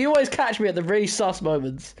 right, you always catch me at the really sus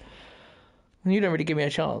moments. And you don't really give me a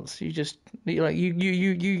chance. You just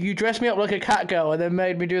you dressed me up like a cat girl and then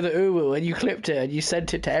made me do the uwu and you clipped it and you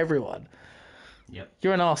sent it to everyone. Yep.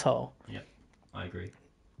 You're an asshole. Yep. I agree.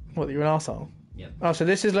 What? You're an asshole. Yep. Oh, so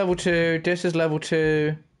this is level 2. This is level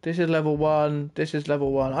 2. This is level 1. This is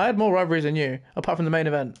level 1. I had more rivalries than you, apart from the main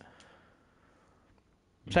event.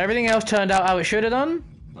 So everything else turned out how it should have done.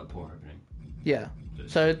 But poor opening. Yeah.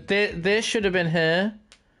 So this should have been here.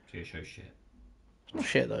 So your show's shit. It's not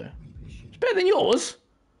shit though. It's shit. It's better than yours.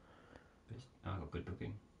 I got good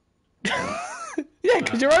booking. Yeah,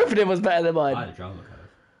 because your opening was better than I mine. had a drama curve.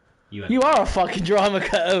 You You are a fucking drama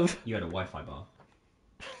curve. You had a Wi-Fi bar.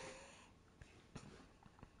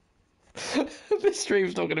 This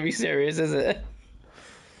stream's not going to be serious, is it?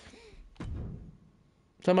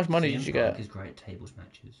 So how much money did you get? Is great at tables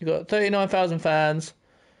matches. You got 39,000 fans.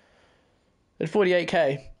 And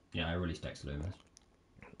 48k. Yeah, I released Dexter Loomis.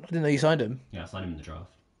 I didn't know you signed him. Yeah, I signed him in the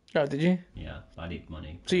draft. Oh, did you? Yeah, I need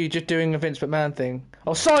money. So you're just doing a Vince McMahon thing.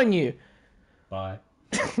 I'll sign you. Bye.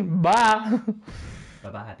 Bye.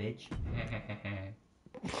 Bye-bye, bitch.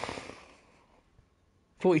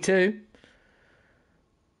 42.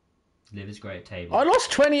 Liv is great at tables. I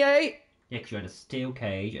lost 28. Yeah, because you had a steel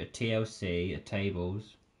cage, a TLC, a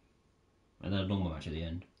tables, and then a normal match at the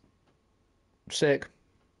end. Sick.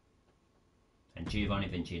 And Giovanni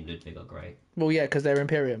Vinci and Ludwig are great. Well, yeah, because they're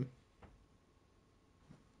Imperium.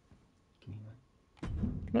 Give me one.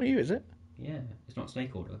 Not you, is it? Yeah, it's not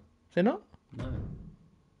Snake Order. Is it not? No.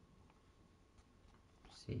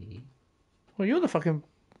 See? Well, you're the fucking...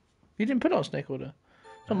 You didn't put it on Snake Order.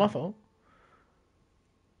 It's not my fault.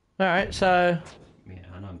 Alright, so... Yeah,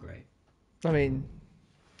 I know I'm great. I mean,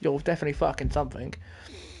 you're definitely fucking something.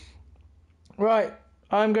 Right,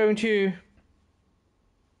 I'm going to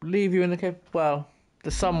leave you in the the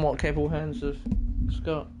somewhat capable hands of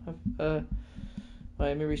Scott. Wait,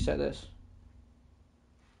 let me reset this.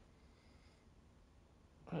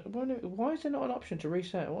 Why is there not an option to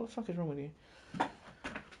reset? What the fuck is wrong with you?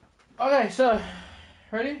 Okay, so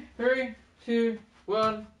ready? 3, 2,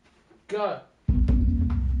 1, go.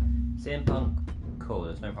 CM Punk, cool,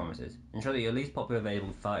 there's no promises. Ensure that your least popular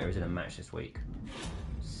available fighter is in a match this week.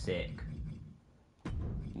 Sick.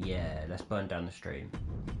 Yeah, let's burn down the stream.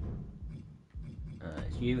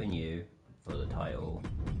 It's you and you for the title.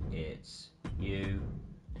 It's you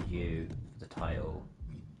and you for the title.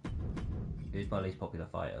 Who's my least popular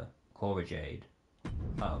fighter? Cora Jade.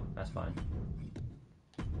 Oh, that's fine.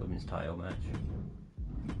 Women's title match.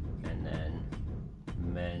 And then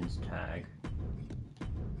men's tag.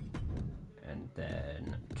 And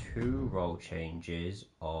then 2 role changes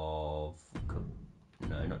of...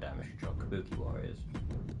 No, not Damage Control. Kabuki Warriors.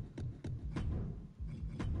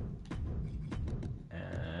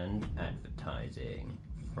 And advertising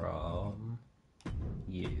from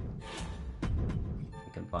you.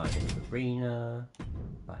 We can buy this arena,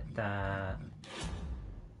 buy that.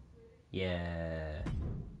 Yeah.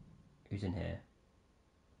 Who's in here?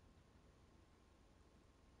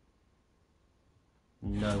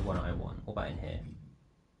 No one I want. What about in here?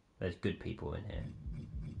 There's good people in here.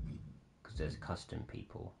 Because there's custom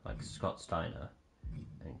people like Scott Steiner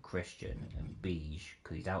and Christian and Beige,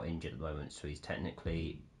 because he's out injured at the moment, so he's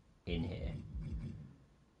technically in here.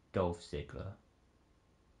 Dolph Ziggler.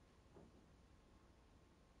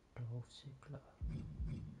 Dolph Ziggler.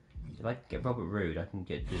 So if I can get Robert Roode, I can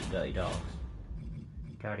get the Dirty Dogs.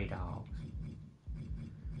 Dirty Dogs.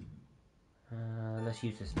 Let's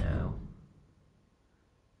use this now.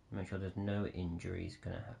 Make sure there's no injuries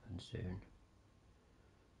gonna happen soon.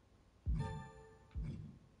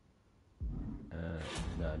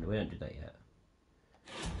 No, we don't do that yet.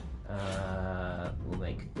 We'll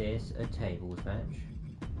make this a tables match.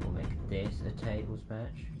 We'll make this a tables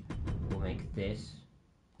match. We'll make this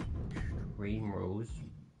Extreme Rules.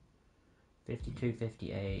 52,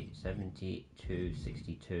 58, 72,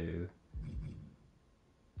 62.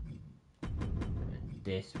 And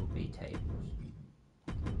this will be tables.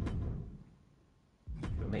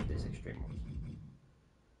 We'll make this Extreme Rules.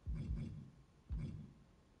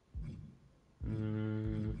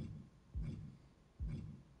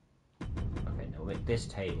 Okay, now we'll make this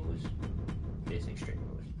tables, this Extreme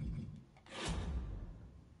Rules.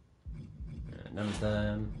 None of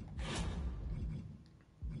them.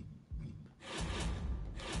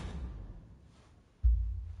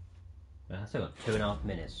 I still got 2.5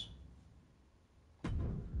 minutes. So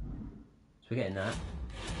we're getting that.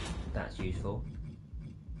 That's useful.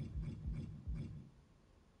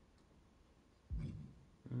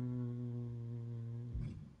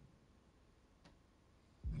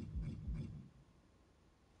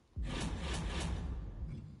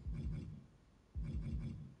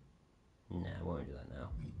 No, we won't do that now.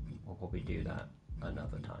 We'll probably do that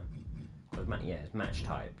another time. Yeah, it's match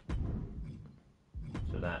type.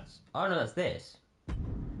 So that's... Oh no, that's this.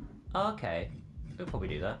 Oh, okay. We'll probably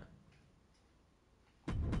do that.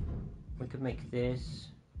 We could make this...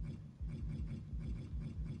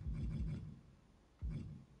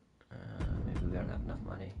 maybe we don't have enough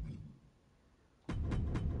money.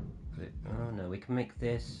 Oh no, we can make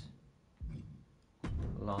this...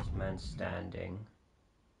 Last Man Standing.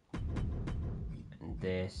 And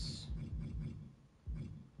this...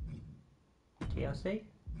 TLC?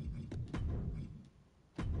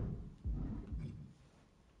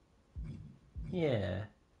 Yeah.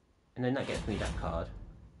 And then that gets me that card.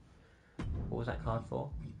 What was that card for?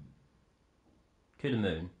 To the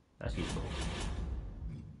Moon. That's useful.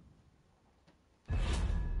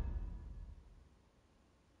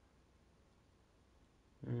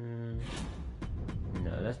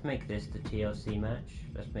 No, let's make this the TLC match.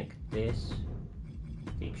 Let's make this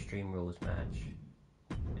the Extreme Rules match.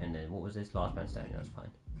 And then what was this? Last Man Standing. That's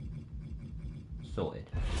fine. Sorted.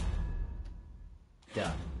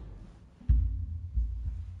 Done.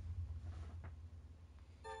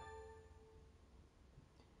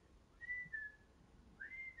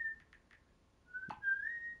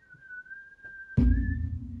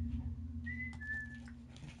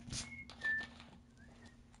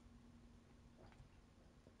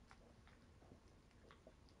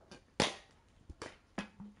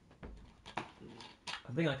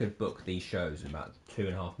 I think I could book these shows in about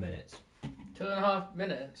 2.5 minutes. 2.5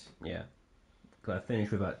 minutes? Yeah. Because I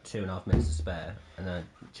finish with about 2.5 minutes to spare, and then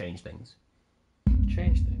I change things.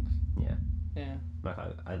 Change things? Yeah. Yeah. Like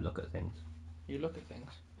I look at things. You look at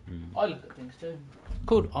things? Mm. I look at things too. It's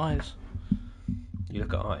called eyes. You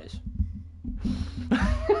look at eyes.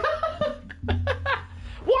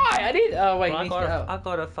 Why? I need. Oh wait, Well, you need to get out. I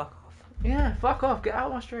gotta fuck off. Yeah, fuck off. Get out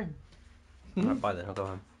of my stream. Right, bye then. I'll go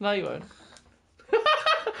home. No, you won't.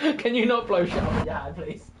 Can you not blow shit up with your hand,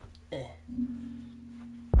 please? Me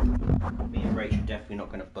and Rach are definitely not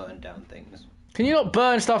going to burn down things. Can you not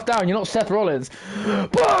burn stuff down? You're not Seth Rollins. Burn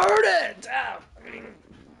it down.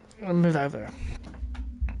 I'll move over.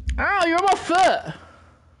 Ow, you're on my foot.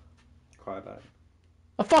 Cry about it.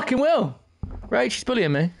 I fucking will. Rach, she's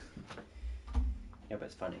bullying me. Yeah, but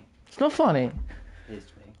it's funny. It's not funny. It is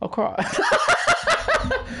to me. I'll cry.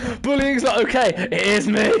 Bullying's not okay. It is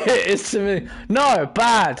me. It is to me. No,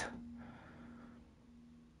 bad.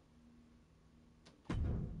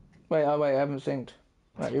 Wait, I haven't synced.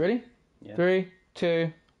 Right, you ready? Yeah. 3,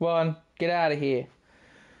 2, 1. Get out of here.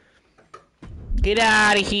 Get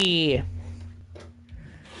out of here.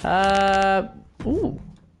 Ooh.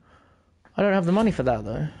 I don't have the money for that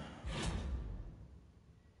though.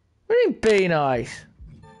 What do you mean, be nice?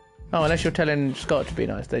 Oh, unless you're telling Scott to be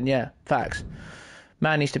nice, then yeah, facts.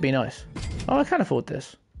 Man needs to be nice. Oh, I can afford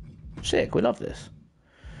this. Sick, we love this.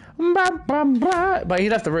 But he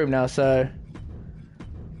left the room now, so...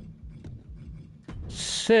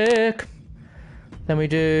 Sick. Then we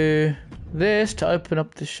do this to open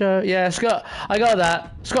up the show. Yeah, Scott, I got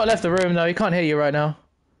that. Scott left the room, though. He can't hear you right now.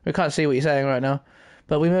 We can't see what you're saying right now.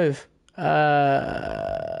 But we move.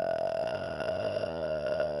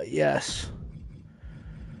 Yes.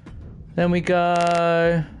 Then we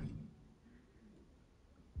go...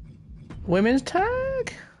 Women's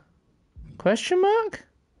tag? Question mark?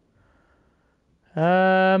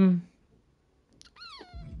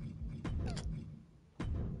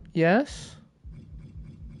 Yes.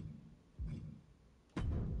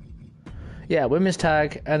 Yeah, women's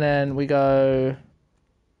tag, and then we go...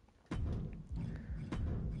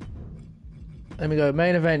 Then we go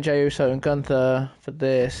main event, Jey Uso and Gunther for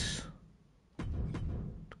this.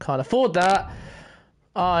 Can't afford that.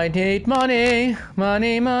 I need money,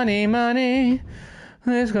 money, money, money.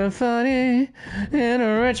 It's going funny in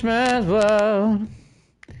a rich man's world.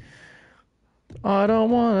 I don't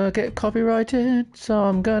want to get copyrighted, so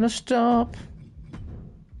I'm gonna stop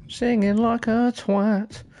singing like a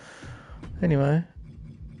twat. Anyway.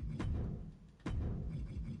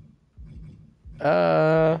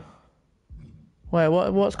 Wait,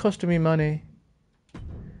 what's costing me money?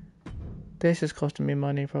 This is costing me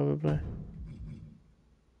money, probably.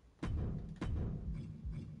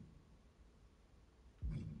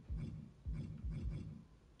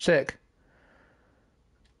 Sick.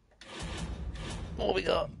 What we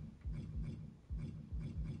got?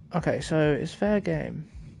 Okay, so it's fair game.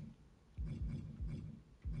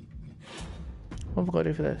 What have I got to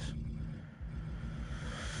do for this?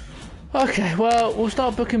 Okay, well, we'll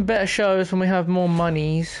start booking better shows when we have more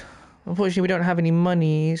monies. Unfortunately, we don't have any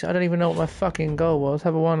monies. I don't even know what my fucking goal was.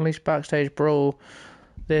 Have a One Unleashed Backstage Brawl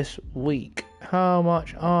this week. How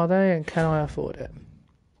much are they and can I afford it?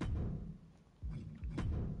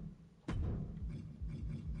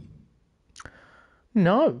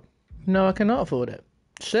 No. No, I cannot afford it.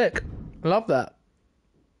 Sick. Love that.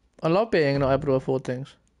 I love being not able to afford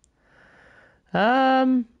things.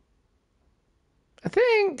 I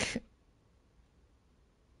think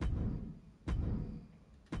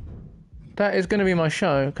that is going to be my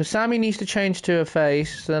show, because Sammy needs to change to a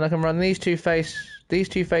face, so then I can run these two faces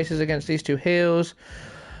against these two heels.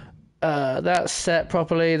 That's set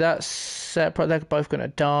properly. That's set. They're both going to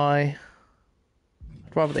die.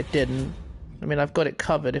 I'd rather they didn't. I mean, I've got it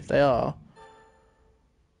covered if they are.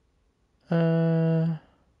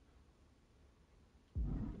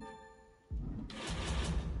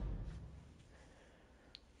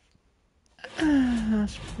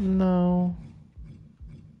 No.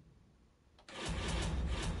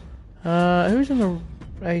 Who's in the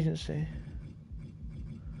agency?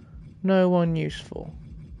 No one useful.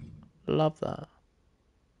 Love that.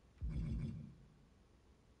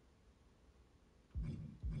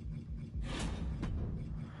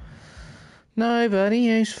 Nobody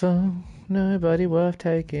useful. Nobody worth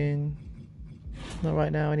taking. Not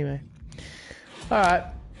right now, anyway. Alright.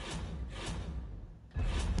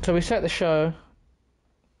 So we set the show.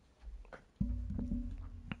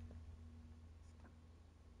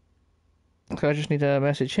 So I just need to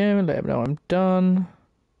message him and let him know I'm done.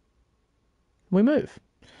 We move.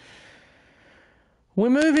 We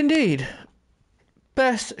move indeed.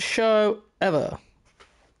 best show ever.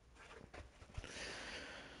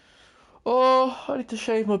 Oh, I need to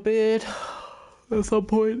shave my beard at some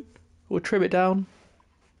point. Or trim it down.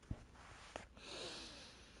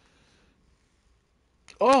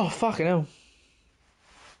 Oh, fucking hell.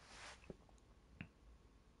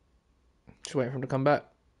 Just waiting for him to come back.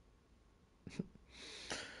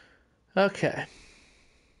 Okay.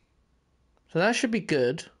 So that should be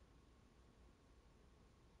good.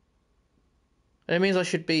 And it means I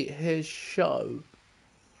should beat his show.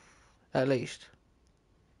 At least.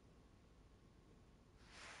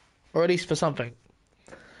 Or at least for something.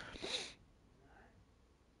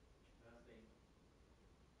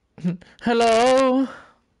 Hello,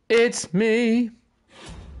 it's me.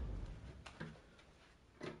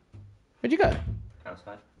 Where'd you go?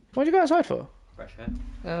 Outside. What'd you go outside for? Fresh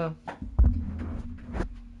air.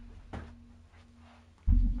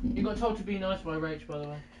 You got told to be nice by Rach, by the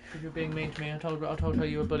way. Because you're being mean to me. I told her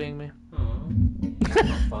you were bullying me. That's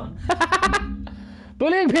not fun.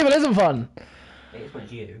 Bullying people isn't fun. It is when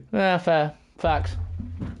it's you. Fair. Facts.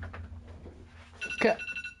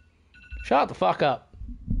 Shut the fuck up.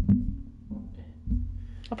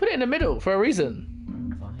 I put it in the middle for a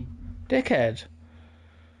reason. Fine. Dickhead.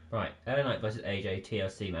 Right, LA Knight versus AJ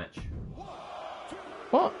TLC match.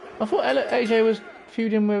 What? I thought AJ was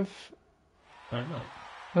feuding with... LA Knight.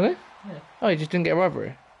 Really? Yeah. Oh, he just didn't get a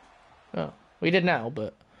rivalry. Oh. Well, he did now,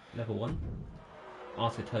 but... Level 1.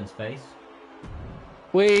 Asuka turns face.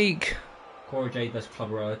 Weak. Cora Jade versus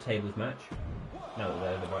Club Royale tables match. No,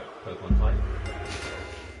 they're the right Pokemon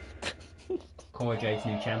type. Cora Jade's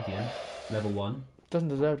new champion. Level 1. Doesn't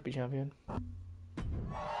deserve to be champion.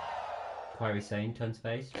 Kairi Sane turns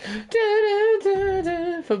face.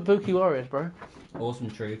 For Buki Warriors, bro. Awesome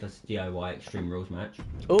Truth versus DIY Extreme Rules match.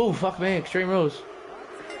 Oh, fuck me. Extreme Rules.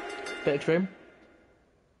 Bit extreme.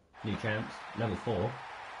 New champs. Level 4.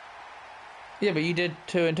 Yeah, but you did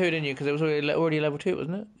 2 and 2, didn't you? Because it was already level 2,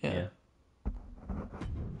 wasn't it? Yeah.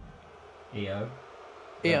 EO.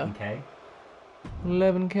 Yeah. 11K.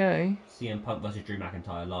 11k. CM Punk versus Drew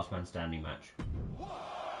McIntyre, last man standing match.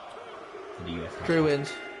 For the US title. Drew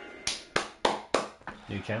wins.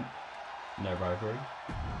 New champ. No rivalry.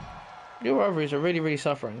 Your rivalries are really, really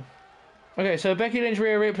suffering. Okay, so Becky Lynch,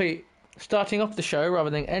 Rhea Ripley starting off the show rather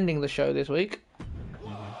than ending the show this week.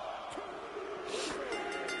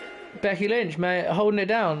 Becky Lynch, holding it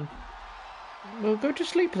down. Well, go to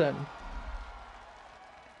sleep then.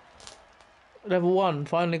 Level 1,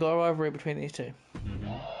 finally got a rivalry between these two.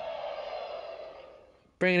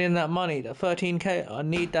 Bringing in that money, the 13k. I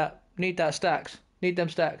need that stacks. Need them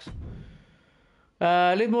stacks.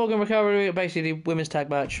 Liv Morgan recovery, basically women's tag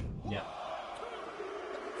match. Yeah.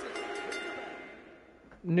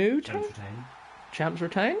 New Champs tag? retain. Champs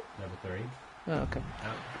retain? Level 3. Oh, okay.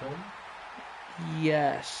 Outperform.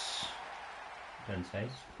 Yes. Turns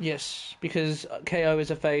face. Yes, because KO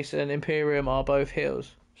is a face and Imperium are both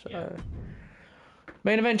heels. So. Yeah.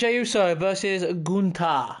 Main event, Jey Uso versus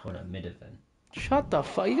Gunther. What a mid event. Shut the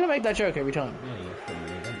fuck. You're going to make that joke every time. Yeah, you got to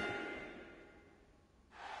mid event.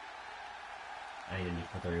 And you didn't need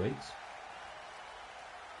for 3 weeks.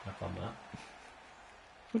 Have fun with that.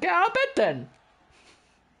 Well, get out of bed then.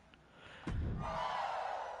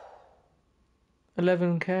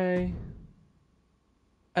 11k.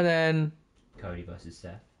 And then Cody versus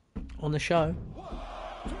Seth. on the show,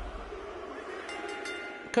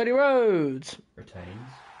 Cody Rhodes. Retains.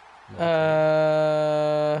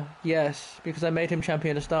 Yes, because I made him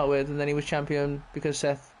champion to start with, and then he was champion because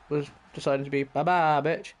Seth was deciding to be bye-bye,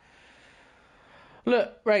 bitch.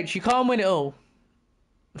 Look, Rach, you can't win it all.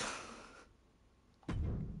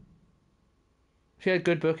 She had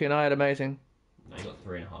good booking, I had amazing. No, you got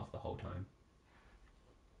 3.5 the whole time.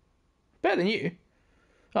 Better than you.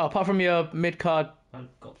 Oh, apart from your mid-card. I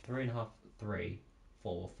got 3.5, 3,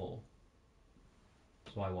 4, 4.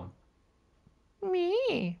 So I won.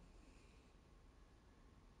 Me.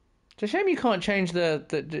 It's a shame you can't change the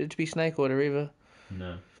to be snake order either.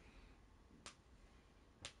 No.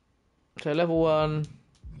 So level 1,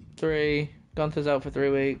 3, Gunther's out for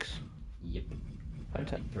 3 weeks. Yep.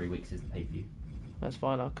 Fantastic. 3 weeks is the pay-per-view. That's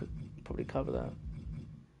fine, I could probably cover that.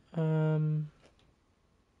 No,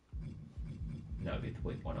 it'll be the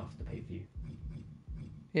week 1 after the pay-per-view.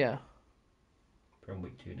 Yeah. We're on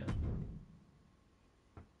week 2 now.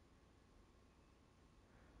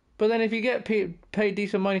 But then if you get paid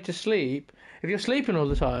decent money to sleep, if you're sleeping all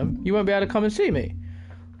the time, you won't be able to come and see me.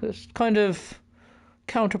 That's kind of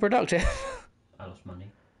counterproductive. I lost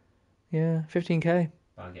money. Yeah, 15k.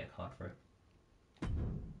 But I'll get a card for it.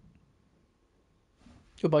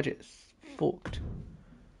 Your budget's forked.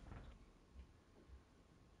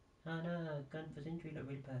 Oh no, Gunther's injury looked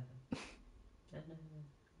really bad. Oh no.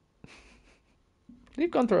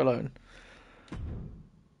 Leave Gunther alone.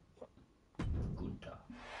 Gunther.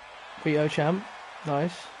 Rio champ.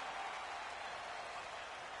 Nice.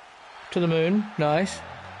 To the moon. Nice.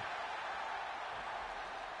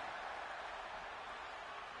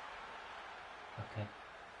 Okay.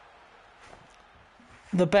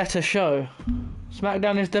 The better show.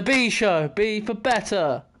 SmackDown is the B show. B for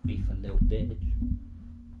better. Beef a little bitch.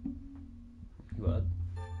 What?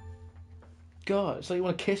 God, it's like you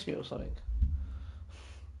want to kiss me or something.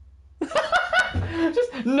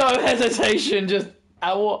 Just no hesitation. Just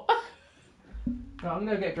what? Right, I'm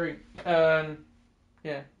gonna get a drink.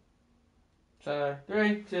 Yeah. So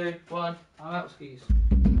 3, 2, 1. I'm out skis.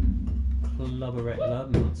 Clubberella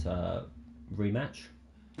wants a rematch.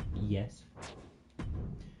 Yes.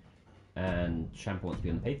 And Ciampa wants to be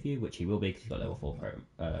on the pay-per-view, which he will be because he's got level 4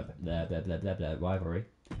 rivalry.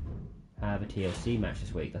 Have a TLC match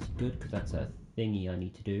this week. That's good because that's a thingy I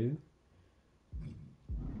need to do.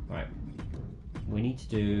 Right. We need to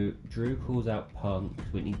do Drew calls out Punk.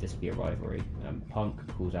 We need this to be a rivalry. Punk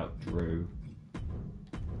calls out Drew.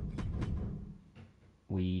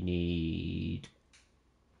 We need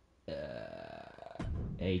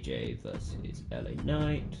AJ versus LA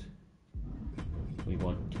Knight. We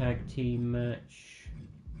want tag team match.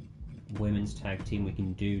 Women's tag team we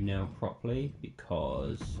can do now properly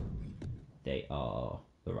because they are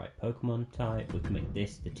the right Pokemon type. We can make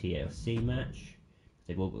this the TLC match.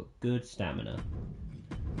 They've all got good stamina.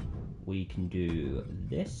 We can do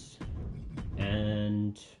this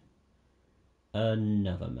and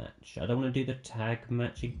another match. I don't want to do the tag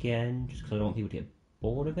match again just because I don't want people to get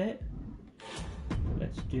bored of it.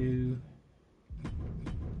 Let's do...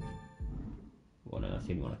 Well, no, that's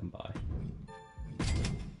the only one I can buy.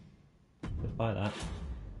 Let's buy that.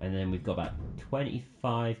 And then we've got about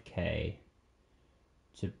 25k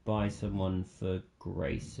to buy someone for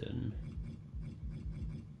Grayson.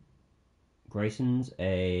 Grayson's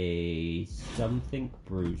a something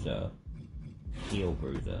bruiser. Heel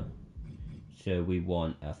bruiser. So we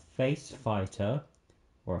want a face fighter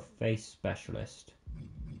or a face specialist.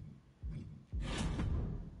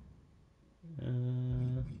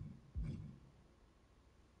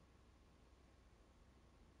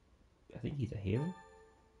 I think he's a heel.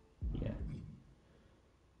 Yeah.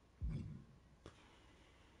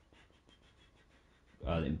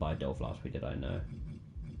 I didn't buy Dolph last week, did I? No.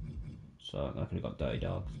 So I could have got Dirty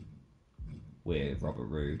Dogs with Robert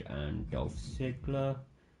Roode and Dolph Ziggler.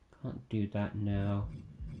 Can't do that now.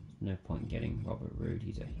 There's no point in getting Robert Roode.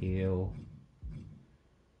 He's a heel.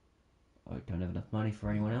 I don't have enough money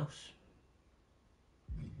for anyone else.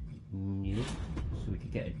 Nope. So we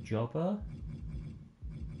could get a jobber.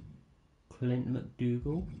 Clint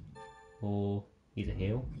McDougal. Or he's a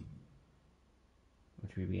heel.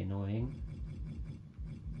 Which would be annoying.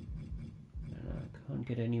 And I can't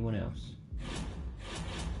get anyone else.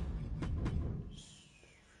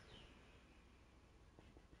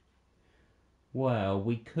 Well,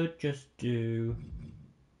 we could just do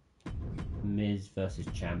Miz versus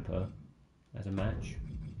Ciampa as a match,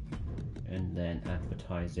 and then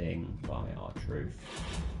advertising by R-Truth.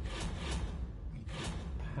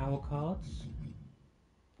 Power cards.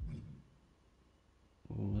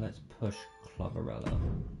 Let's push Clubberella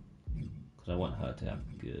because I want her to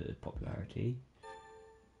have good popularity.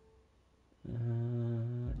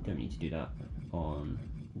 Don't need to do that on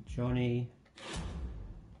Johnny.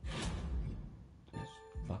 Let's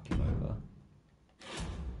fuck him over.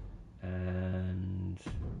 And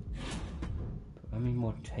how many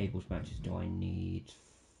more tables matches do I need?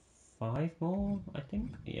 5 more, I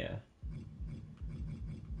think? Yeah.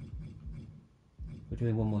 We're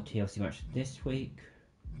doing one more TLC match this week.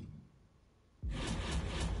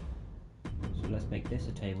 So let's make this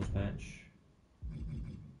a tables match.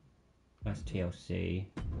 That's TLC.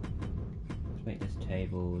 Let's make this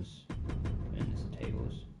tables. And this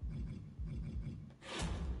tables.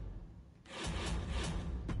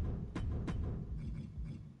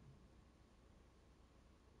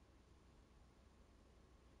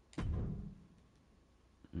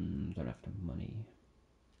 Don't have enough money.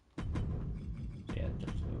 So yeah, we'll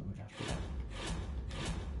just do that.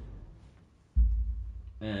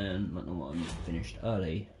 And like normal, I'm finished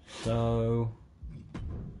early. So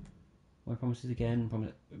my promises again.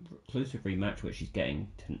 Exclusive rematch, which he's getting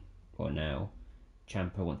now.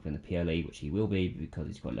 Ciampa wants to be in the PLE, which he will be because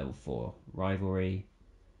he's got level 4 rivalry.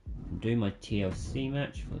 I'm doing my TLC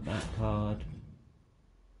match for that card.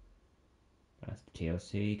 That's the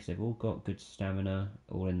TLC because they've all got good stamina,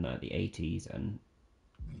 all in the 80s and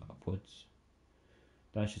upwards.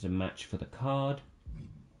 That's just a match for the card.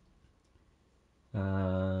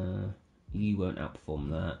 You won't outperform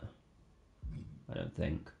that. I don't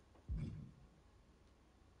think.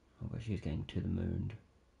 Oh, but she's getting to the moon.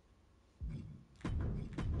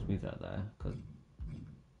 Let's move that there, because...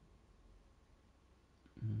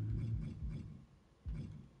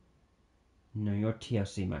 No, you're a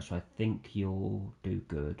TLC match, so I think you'll do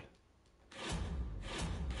good.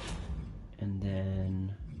 And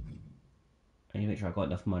then... I need to make sure I got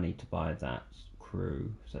enough money to buy that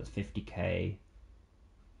crew. So that's 50k.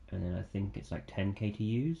 And then I think it's like 10k to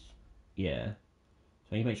use. Yeah.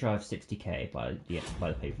 So I need to make sure I have 60k by the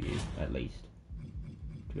pay-per-view, at least.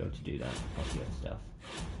 To be able to do that, plus the other stuff.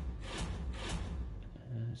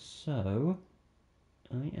 So...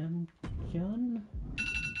 I am done.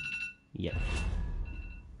 Yep.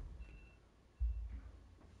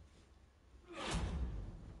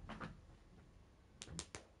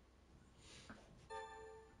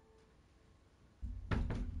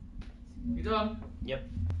 You done? Yep.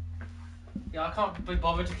 Yeah, I can't be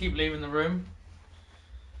bothered to keep leaving the room.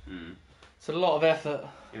 Hmm. It's a lot of effort.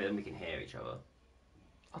 Yeah, then we can hear each other.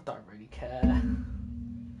 I don't really care.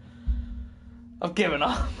 I've given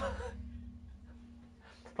up.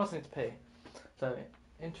 Plus I need to pee. So,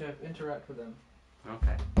 interact with them.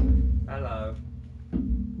 Okay. Hello.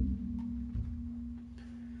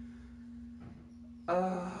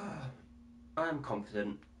 I'm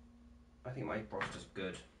confident. I think my roster's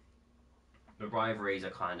good. The rivalries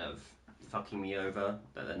are kind of fucking me over,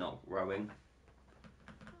 that they're not growing.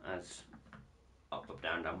 As up, up,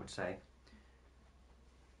 down, down would say.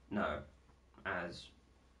 No. As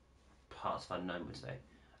Parts of Unknown would say.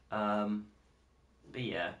 But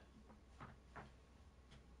yeah.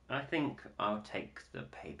 I think I'll take the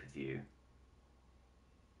pay-per-view.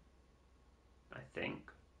 I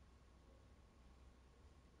think.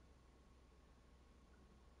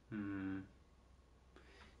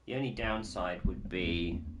 The only downside would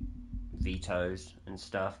be vetoes and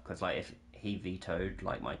stuff, because like if he vetoed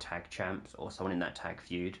like my tag champs or someone in that tag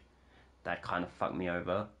feud, that kind of fucked me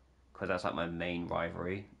over, because that's like my main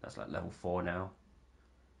rivalry. That's like level 4 now.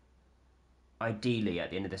 Ideally, at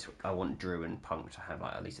the end of this, I want Drew and Punk to have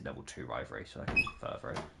like at least a level 2 rivalry, so I can further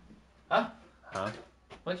it. Huh? Huh?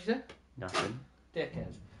 What'd you say? Nothing.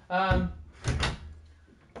 Dickhead.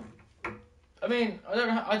 I mean,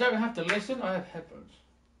 I don't have to listen. I have headphones.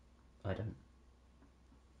 I don't.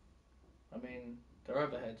 I mean, they're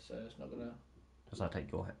overhead, so it's not gonna. Does that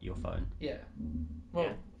take your phone? Yeah.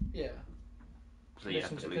 Well, yeah. So you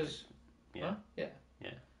have to because. Yeah. Huh? Yeah.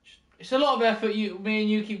 Yeah. It's a lot of effort. Me and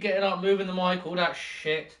you keep getting up, moving the mic, all that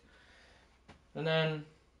shit, and then.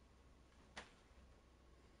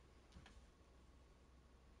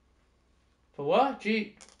 For what?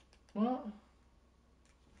 What?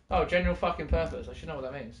 Oh, general fucking purpose. I should know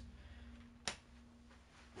what that means.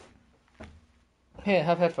 Here,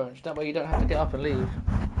 have headphones. That way you don't have to get up and leave.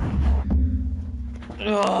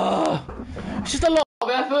 Ugh. It's just a lot of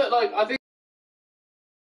effort. Like, I think.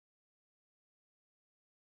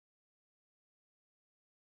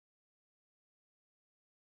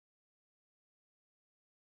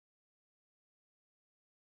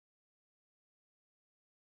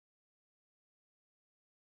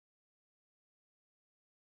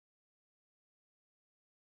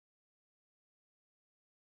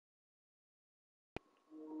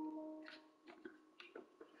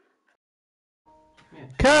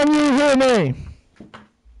 Can you hear me?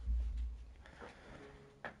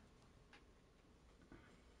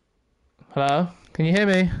 Hello? Can you hear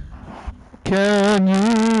me? Can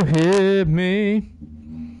you hear me?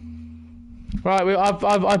 Right,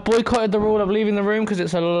 I've boycotted the rule of leaving the room because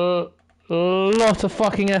it's a lot of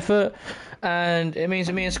fucking effort, and it means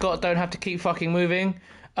that me and Scott don't have to keep fucking moving.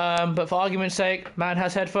 But for argument's sake, man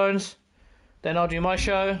has headphones, then I'll do my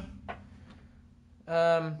show.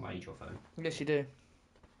 I need your phone. Yes, you do.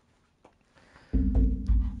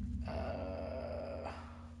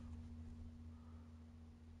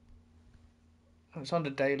 It's under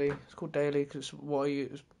daily. It's called daily because it's what I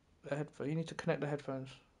use. A headphone. You need to connect the headphones.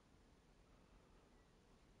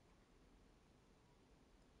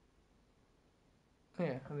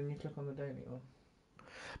 Yeah, and then you click on the daily one.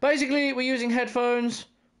 Basically, we're using headphones.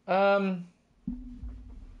 Vice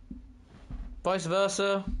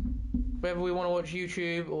versa. Whether we want to watch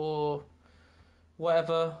YouTube or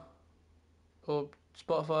whatever, or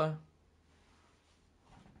Spotify.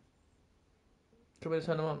 Should we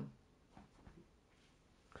turn them on?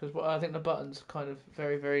 Because I think the button's kind of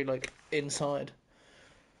very, very like inside.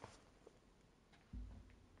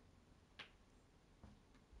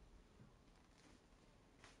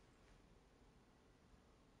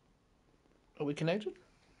 Are we connected?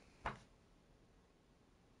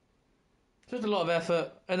 Just a lot of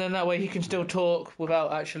effort, and then that way he can still talk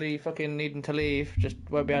without actually fucking needing to leave. Just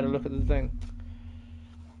won't be able to look at the thing.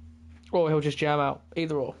 Or he'll just jam out.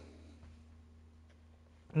 Either or.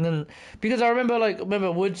 And then, because I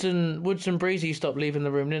remember Woods and Breezy stopped leaving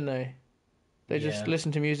the room, didn't they? They just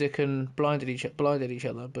listened to music and blinded each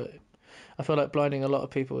other. But I feel like blinding a lot of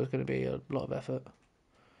people is going to be a lot of effort.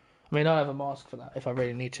 I mean, I have a mask for that if I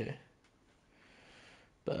really need to.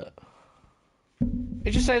 But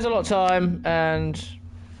it just saves a lot of time, and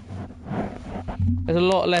there's a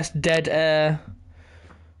lot less dead air.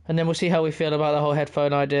 And then we'll see how we feel about the whole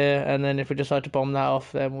headphone idea, and then if we decide to bomb that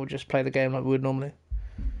off, then we'll just play the game like we would normally.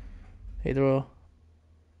 Either or.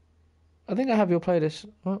 I think I have your playlist.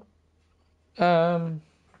 What?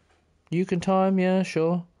 You can time, yeah,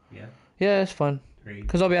 sure. Yeah. Yeah, it's fine.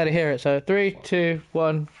 Because I'll be able to hear it. So 3, 2,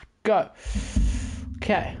 1, go.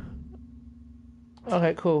 Okay.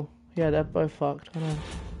 Okay, cool. Yeah, they're both fucked. I know.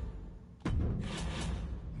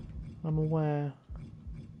 I'm aware.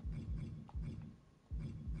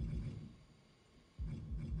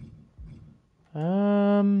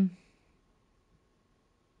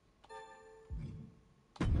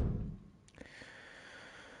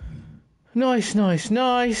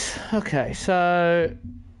 Nice. Okay, so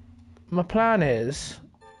my plan is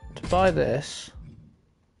to buy this,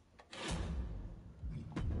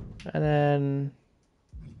 and then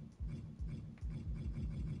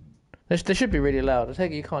this should be really loud. I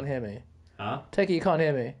take it you can't hear me. Huh? Take it you can't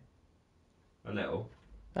hear me. A little.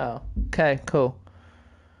 Oh, okay, cool.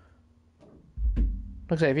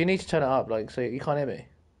 Like I say, if you need to turn it up, like, so you can't hear me.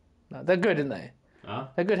 No, they're good, aren't they? Huh?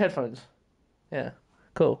 They're good headphones. Yeah,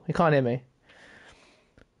 cool. You can't hear me.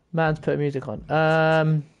 Man's putting music on.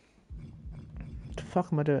 What the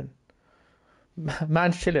fuck am I doing?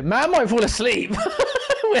 Man's chilling. Man might fall asleep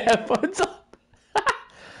with headphones on.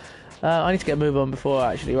 I need to get a move on before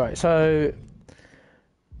actually. Right, so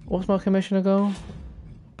what's my commissioner goal?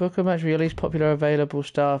 Book a match with your least popular available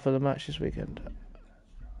star for the match this weekend.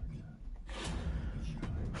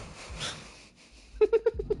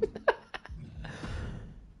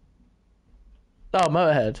 Oh,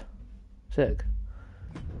 Motorhead. Sick.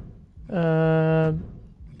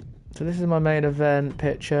 So this is my main event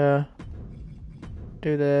picture.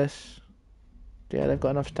 Do this. Yeah, they've got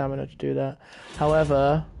enough stamina to do that.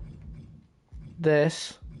 However,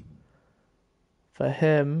 this for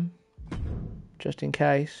him, just in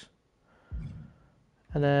case.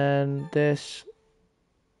 And then this.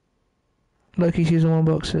 Loki's using one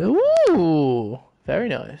boxer. Ooh, very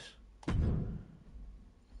nice.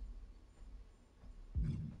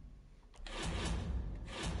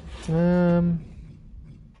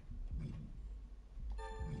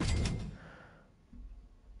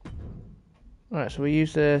 Alright, so we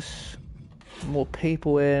use this. More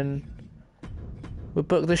people in. We'll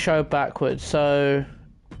book the show backwards, so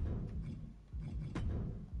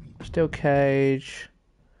steel cage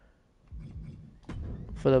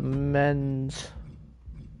for the men's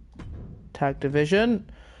tag division.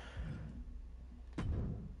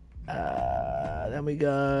 Then we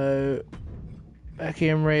go Becky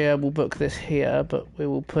and Rhea. We'll book this here, but we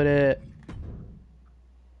will put it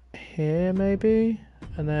here maybe,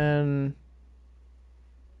 and then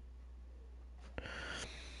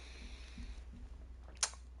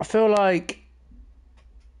I feel like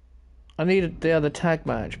I needed the other tag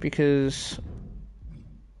match because...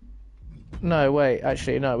 No, wait,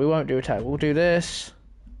 actually, no, we won't do a tag. We'll do this.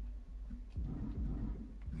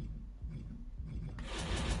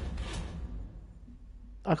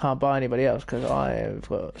 I can't buy anybody else because I've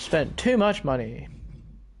spent too much money.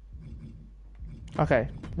 Okay,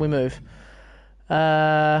 we move.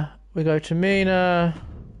 We go to Mina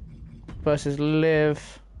versus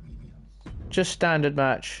Liv. Just standard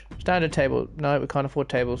match. Standard table. No, we can't afford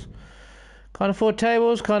tables. Can't afford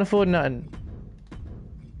tables, can't afford nothing.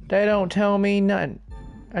 They don't tell me nothing.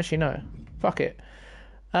 Actually, no. Fuck it.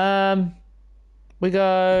 We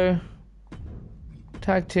go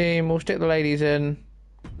tag team. We'll stick the ladies in.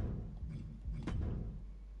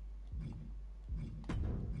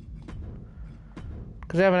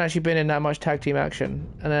 Because they haven't actually been in that much tag team action.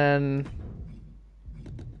 And then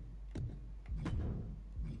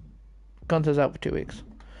Gunther's out for 2 weeks.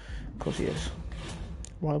 Of course he is.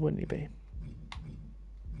 Why wouldn't he be?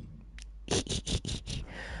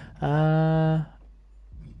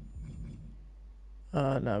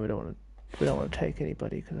 No, we don't want to take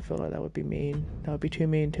anybody because I feel like that would be mean. That would be too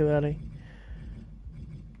mean too early.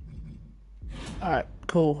 All right,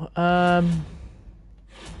 cool.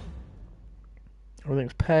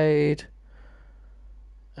 Everything's paid.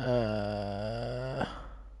 I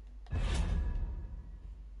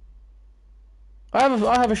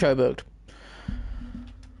have a show booked.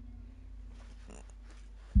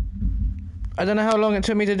 I don't know how long it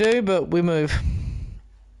took me to do, but we move.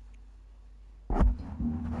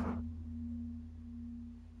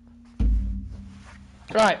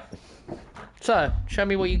 Right. So, show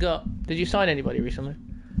me what you got. Did you sign anybody recently?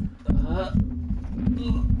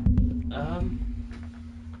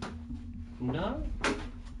 No.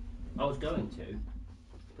 I was going to,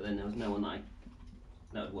 but then there was no one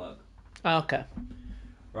that would work. Oh, okay.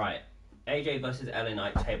 Right. AJ versus LA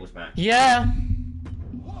Knight tables match. Yeah.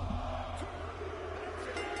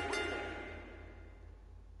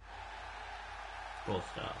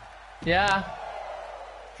 4-star. Yeah.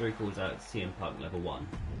 Drew calls out CM Punk level 1.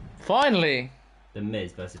 Finally. The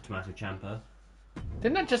Miz versus Tommaso Ciampa.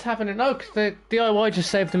 Didn't that just happen? No, because the DIY just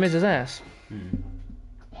saved the Miz's ass.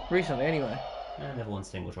 Recently, anyway. Level 1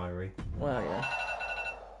 single rivalry. Well, yeah.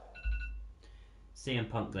 CM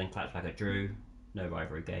Punk then claps back at Drew. No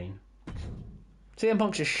rivalry gain. CM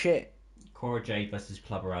Punk's just shit. Cora Jade versus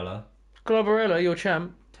Clubberella. Clubberella, your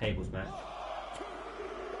champ. Tables match.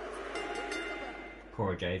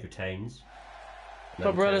 Cora Jade retains.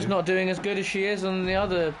 Clubberella's not doing as good as she is on the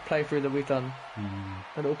other playthrough that we've done.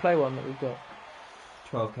 A little play one that we've got.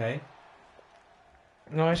 12k.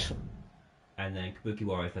 Nice. And then Kabuki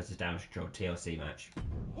Warriors versus Damage Control TLC match.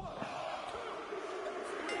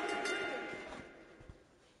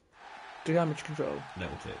 Damage control.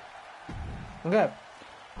 Level 2. Okay.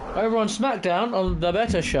 Over on SmackDown, on the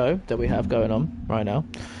better show that we have going on right now,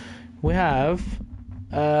 we have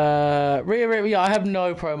I have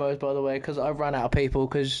no promos, by the way, because I've run out of people,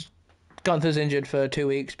 because Gunther's injured for 2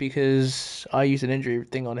 weeks because I used an injury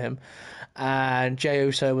thing on him, and Jey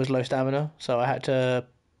Uso was low stamina, so I had to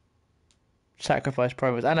sacrifice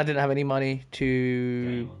promos, and I didn't have any money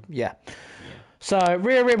to... Yeah. So,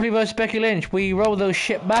 Rhea Ripley versus Becky Lynch. We roll those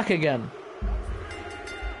shit back again.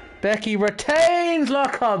 Becky retains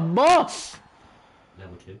like a boss!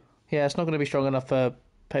 Level 2. Yeah, it's not going to be strong enough for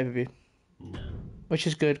pay-per-view. No. Which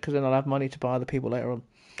is good, because then I'll have money to buy other people later on.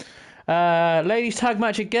 Ladies tag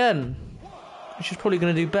match again. Which is probably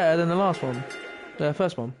going to do better than the last one. The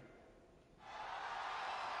first one.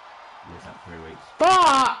 It's up 3 weeks.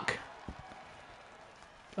 Fuck!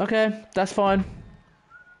 Okay, that's fine.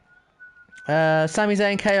 Sami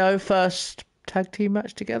Zayn KO first tag team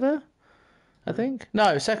match together, I think.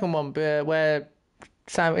 No, second one where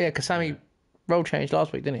because Sami role changed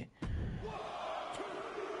last week, didn't he?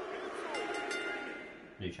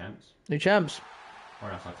 New champs. New champs.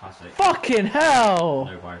 Or else our classic. Fucking hell!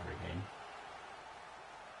 No rivalry game.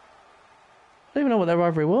 I don't even know what their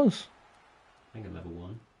rivalry was. I think at level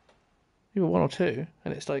 1. Either 1 or 2,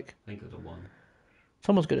 and it's like I think it was a 1.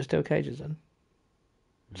 someone's good at steel cages then.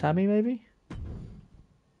 Sami maybe.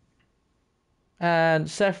 And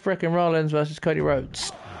Seth frickin' Rollins versus Cody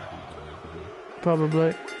Rhodes.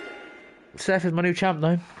 Probably. Seth is my new champ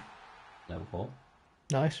though. Level 4.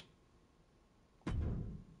 Nice.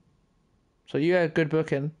 So you had good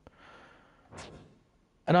booking.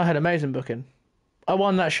 And I had amazing booking. I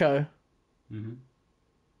won that show.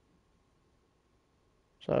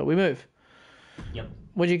 So we move. Yep.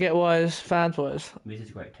 What did you get wise, fans wise? This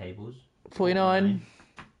is great tables. 49.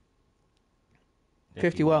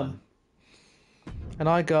 51. And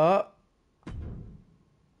I got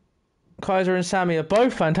Kaiser and Sami are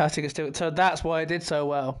both fantastic at steel, so that's why I did so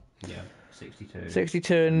well. Yeah. 62.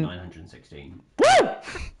 62 and 916. woo!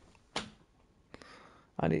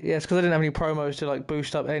 Yes, because I didn't have any promos to like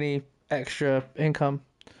boost up any extra income,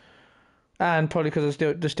 and probably because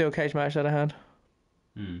of the steel cage match that I had.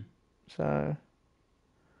 So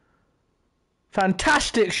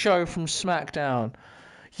fantastic show from SmackDown.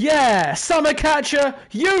 Yeah, Summer Catcher,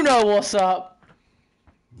 you know what's up.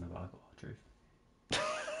 No, but I got our truth.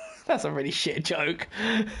 That's a really shit joke.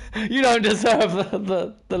 You don't deserve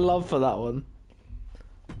the love for that one.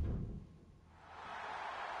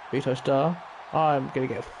 Vito Star. I'm gonna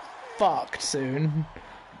get fucked soon.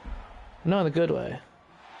 Not in a good way.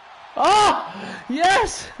 Ah!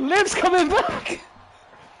 Yes! Liv's coming back!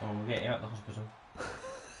 Oh, we'll get you out of the hospital.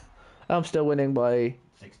 I'm still winning by...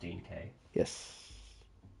 16k. Yes.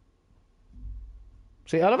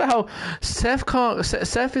 See, I love how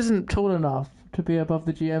Seth isn't tall enough to be above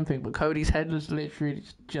the GM thing, but Cody's head is literally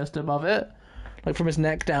just above it. Like from his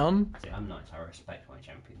neck down. See, I'm nice. I respect my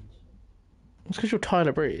champions. It's because you're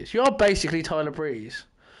Tyler Breeze. You're basically Tyler Breeze.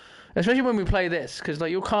 Especially when we play this, because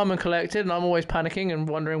like you're calm and collected, and I'm always panicking and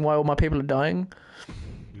wondering why all my people are dying.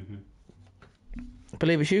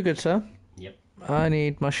 Believe it's you, good sir. Yep. I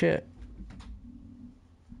need my shit.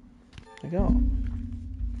 There you go.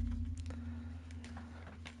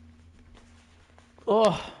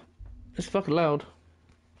 Oh, it's fucking loud.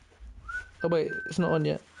 Oh wait, it's not on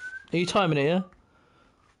yet. Are you timing it, yeah?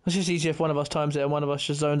 It's just easier if one of us times it and one of us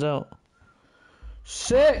just zones out.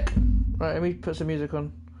 Sick! Right, let me put some music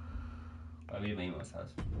on. I'll leave my emails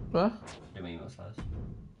first. What? Do my emails first.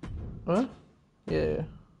 What? Yeah.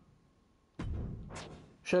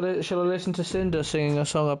 Shall I listen to Cinder singing a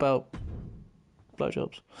song about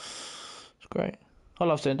blowjobs? It's great. I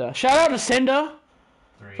love Cinder. Shout out to Cinder!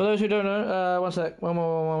 3. For those who don't know, one sec.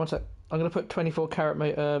 One sec. I'm going to put 24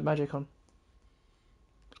 Karat Magic on.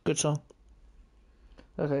 Good song.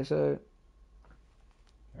 Okay, so...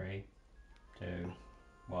 3, 2,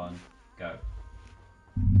 1, go.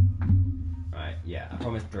 Right, yeah, I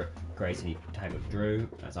promised Grace and tag with Drew.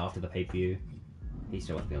 That's after the pay-per-view. He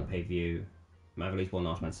still wants to be on the pay-per-view. Mavericks won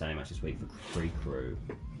last man standing match this week for free crew.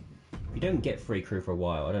 If you don't get free crew for a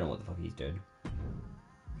while, I don't know what the fuck he's doing.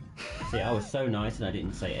 See, I was so nice and I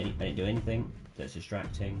didn't do anything. That's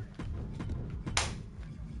distracting.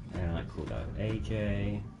 And I called out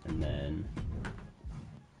AJ, and then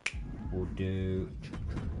we'll do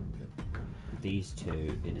these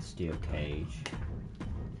two in a steel cage.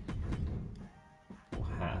 We'll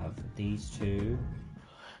have these two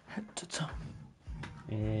head to toe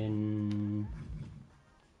in.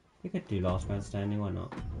 We could do last man standing, why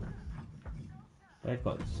not? They've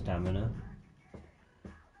got stamina.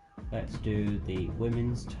 Let's do the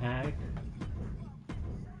women's tag.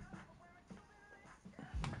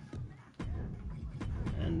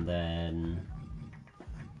 And then...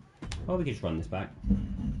 well, we could just run this back.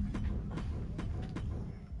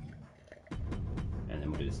 And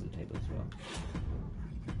then we'll do this at the table as well.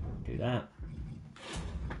 Do that.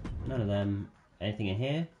 None of them. Anything in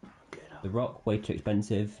here? The Rock, way too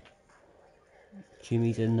expensive.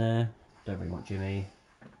 Jimmy's in there. Don't really want Jimmy.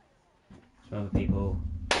 Some other people.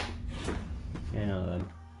 Yeah, none of them.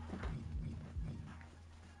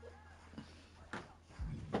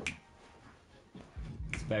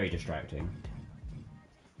 It's very distracting.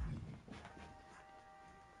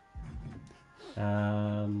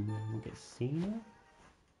 We'll get Cena.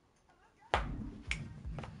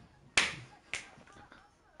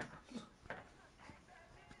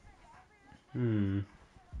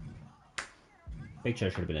 Big Show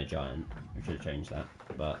should have been a giant. We should have changed that,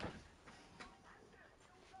 but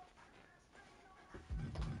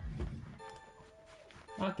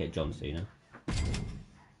I'll get John Cena.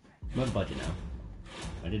 I'm on budget now.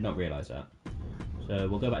 I did not realise that. So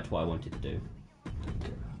we'll go back to what I wanted to do.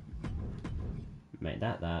 Make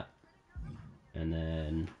that, and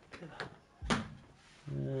then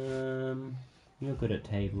you're good at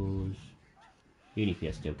tables. You need to be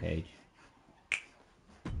a steel cage.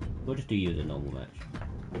 We'll just do you as a normal match.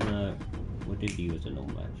 No, we'll do you as a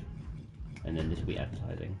normal match. And then this will be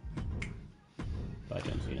advertising by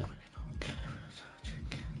John Cena.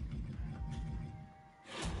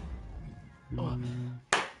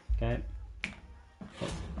 Okay.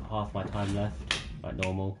 Got half my time left, like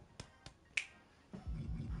normal.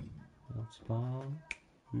 Spa.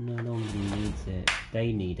 No, nobody needs it.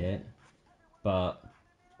 They need it. But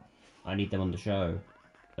I need them on the show.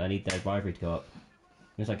 I need their rivalry to go up.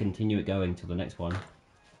 Unless I continue it going till the next one.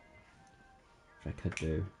 Which I could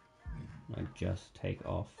do. I just take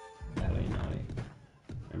off LA Knight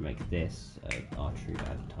and make this our true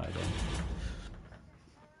advertising.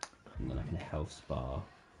 And then I can health spa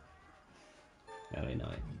LA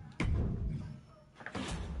Knight.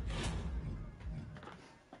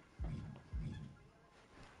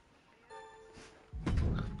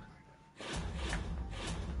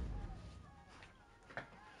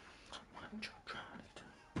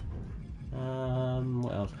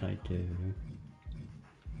 What else can I do?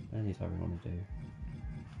 I don't think I really want to do.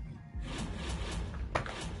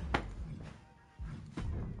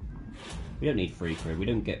 We don't need free crew. We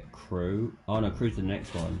don't get crew. Oh no, crew's the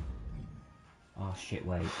next one. Oh shit,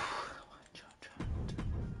 wait. If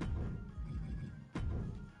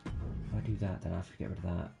I do that, then I have to get rid of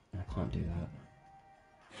that. And I can't do that.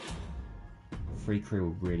 Free crew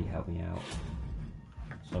will really help me out.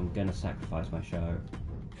 So I'm gonna sacrifice my show.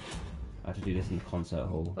 I have to do this in the concert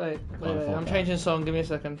hall. Wait. I'm changing the song. Give me a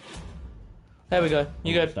second. There we go.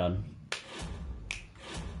 You go. Done.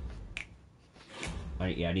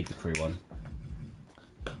 I need the crew one.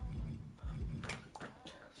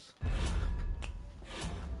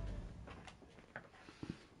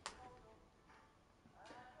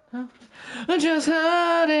 I just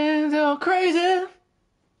heard it so crazy.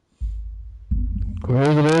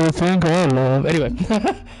 Crazy little thing I love. Anyway.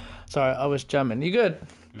 Sorry, I was jamming. You good?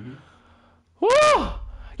 Mm-hmm. Woo!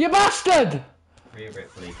 You bastard! Rhea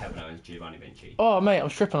Ripley, Kevin Owens, Giovanni Vinci. Oh, mate, I'm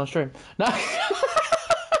stripping on stream. No.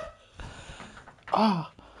 Oh,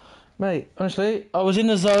 mate, honestly, I was in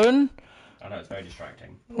the zone. I know, it's very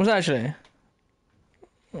distracting. Was it actually?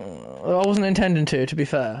 I wasn't intending to be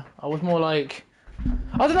fair. I was more like,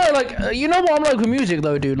 I don't know, like you know what I'm like with music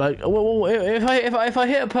though, dude. Like, if I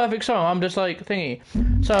hit a perfect song, I'm just like thingy.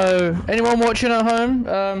 So anyone watching at home,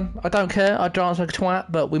 I don't care. I dance like a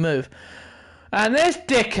twat, but we move. And this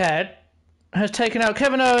dickhead has taken out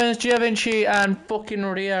Kevin Owens, Giovanni, and fucking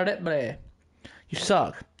Rhea Ripley. You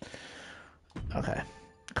suck. Okay,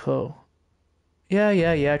 cool.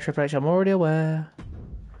 Yeah, Triple H, I'm already aware.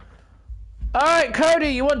 Alright, Cody,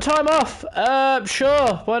 you want time off?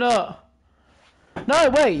 Sure, why not? No,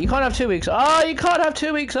 wait, you can't have 2 weeks. You can't have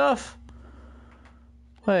 2 weeks off.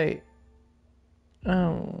 Wait.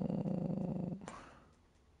 Oh.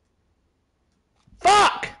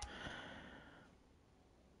 Fuck!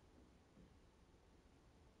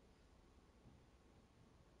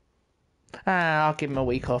 I'll give him a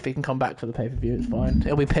week off. He can come back for the pay-per-view, it's fine.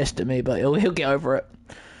 He'll be pissed at me, but he'll get over it.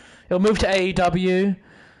 He'll move to AEW,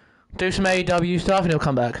 do some AEW stuff, and he'll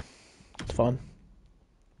come back. It's fine.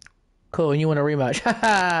 Cool, and you want a rematch?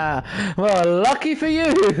 Well, lucky for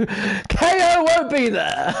you, KO won't be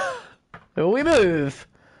there. We move.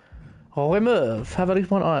 We move. Have at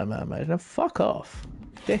least one Iron Man, mate. Now fuck off,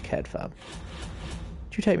 dickhead, fam.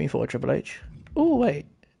 Do you take me for Triple H? Oh wait.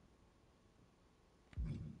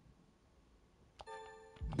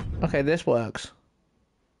 Okay, this works.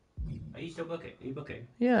 Are you still booking? Are you booking?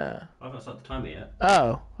 Yeah. I've not started the timer yet.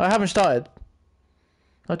 Oh, I haven't started.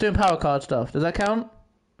 I was doing power card stuff. Does that count?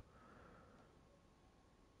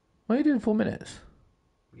 Why are you doing 4 minutes?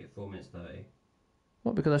 We get 4 minutes 30.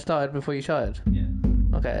 What? Because I started before you started. Yeah.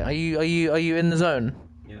 Okay. Are you in the zone?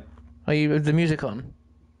 Yeah. Are you with the music on?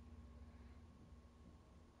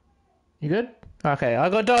 You good? Okay. I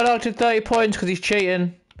got deducted 30 points because he's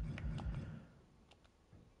cheating.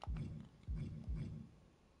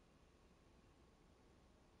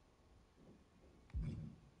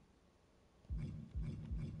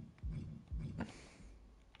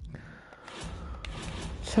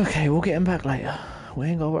 It's okay, we'll get him back later. We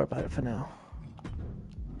ain't gotta worry about it for now.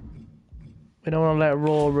 We don't want to let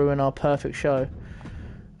Raw ruin our perfect show.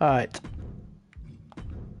 Alright.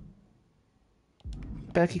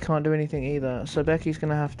 Becky can't do anything either, so Becky's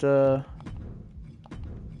gonna have to...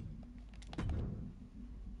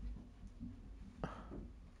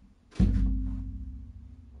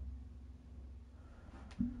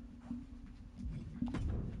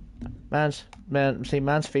 Man's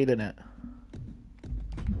feeling it.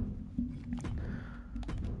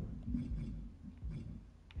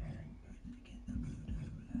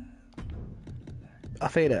 I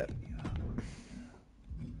feel it.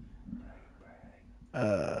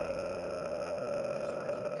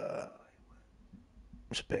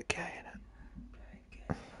 It's a bit gay,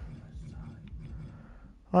 innit?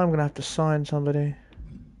 I'm gonna have to sign somebody.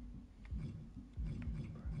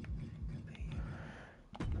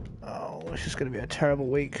 Oh, it's just gonna be a terrible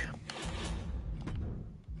week.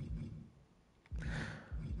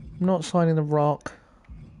 I'm not signing The Rock.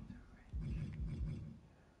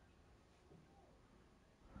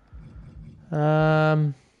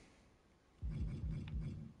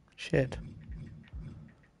 Shit.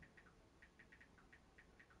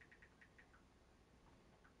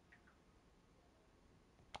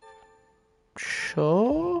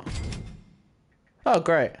 Sure. Oh,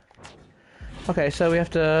 great. Okay, so we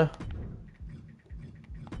have to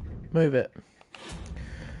move it.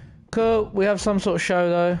 Cool. We have some sort of show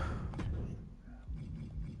though.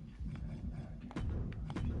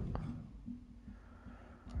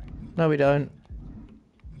 No, we don't.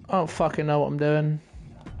 I don't fucking know what I'm doing.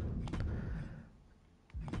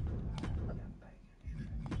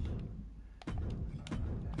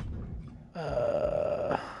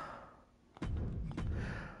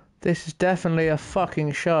 This is definitely a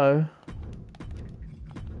fucking show.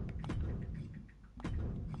 I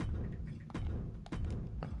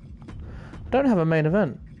don't have a main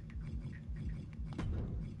event.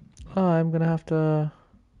 Oh, I'm gonna have to...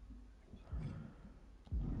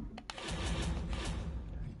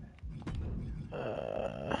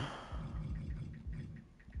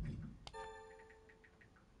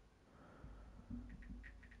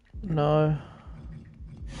 No.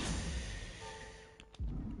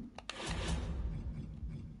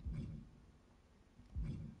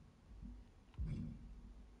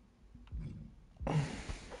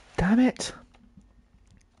 Damn it.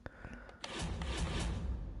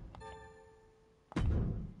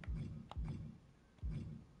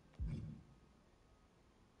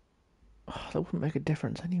 Oh, that wouldn't make a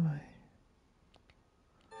difference anyway.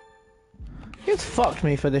 It's fucked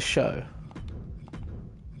me for this show.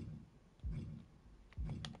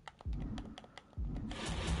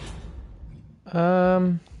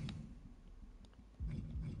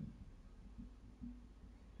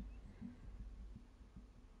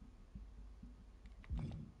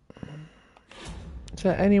 Is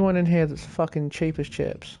there anyone in here that's fucking cheap as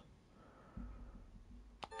chips?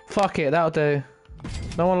 Fuck it, that'll do.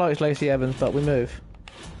 No one likes Lacey Evans, but we move.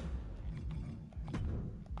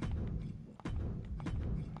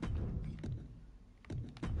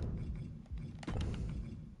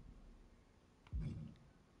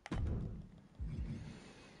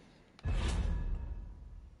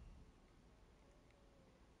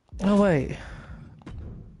 Oh wait.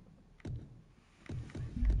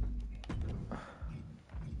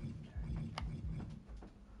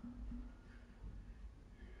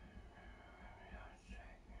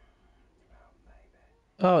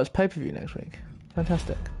 Oh, it's pay-per-view next week.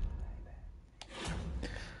 Fantastic.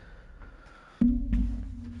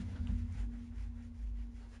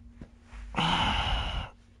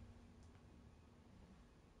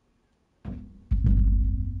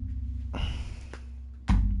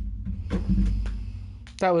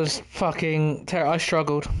 That was fucking terrible. I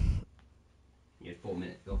struggled. You had 4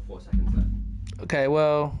 minutes, you got 4 seconds left. Okay,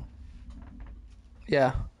 well,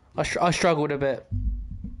 yeah, I struggled a bit,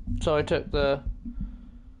 so I took the.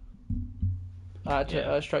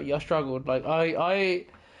 I struggled. Like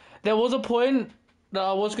there was a point that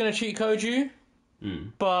I was gonna cheat code you,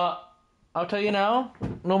 but I'll tell you now.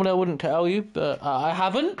 Normally I wouldn't tell you, but I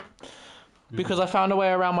haven't because I found a way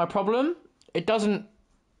around my problem. It doesn't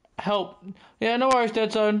help. Yeah, no worries,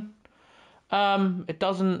 Dead Zone. It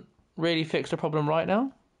doesn't really fix the problem right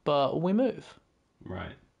now, but we move.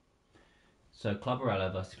 Right. So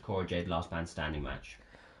Clubberella versus Cora Jade last man standing match.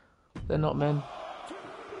 They're not men.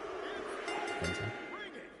 Think so?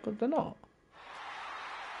 But they're not.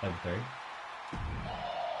 Level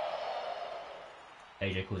 3.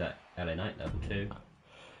 AJ calls that LA Knight, level 2.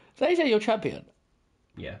 Is AJ your champion?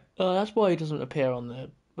 Yeah. That's why he doesn't appear on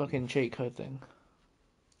the fucking cheat code thing.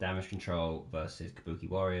 Damage Control versus Kabuki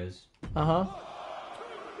Warriors. Uh-huh.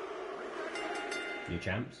 New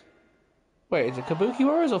champs. Wait, is it Kabuki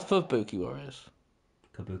Warriors or Fubuki Warriors?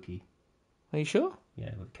 Kabuki. Are you sure?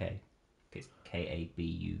 Yeah, with K. It's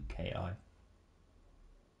Kabuki.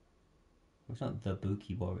 It's not the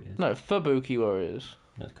Buki Warriors. No, Fubuki Warriors.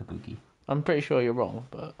 No, it's Kabuki. I'm pretty sure you're wrong,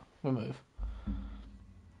 but we'll move.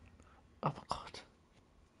 Oh my god.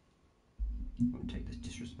 I won't take this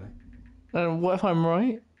disrespect. And what if I'm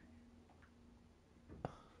right?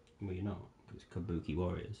 Well, you're not. It's Kabuki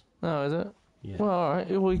Warriors. No, is it? Yeah. Well,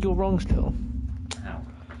 alright. Well, you're wrong still. How?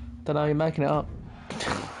 Don't know, you're making it up.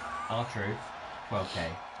 R-Truth. 12K.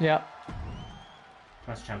 Yeah.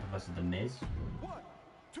 Clash Champion versus The Miz.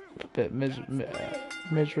 A bit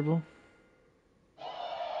miserable.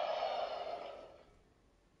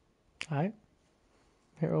 Alright.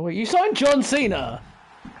 Here are we. You signed John Cena!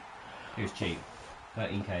 He was cheap.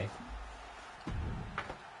 13K.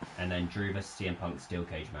 And then Drew versus CM Punk steel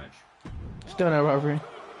cage match. Still no rivalry.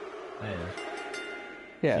 There it is.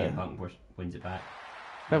 Yeah. CM Punk wins it back.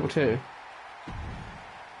 Level 2.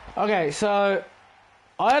 Okay, so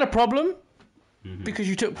I had a problem because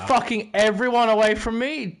you took fucking everyone away from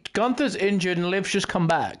me. Gunther's injured and Liv's just come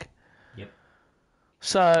back. Yep.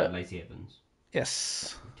 So Lacey Evans.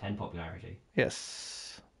 yes. 10 popularity.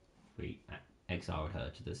 Yes. We exiled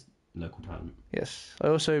her to this local talent. Yes. I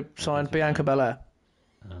also signed Bianca Belair.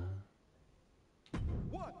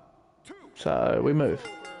 So we move.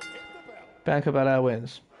 Bianca Belair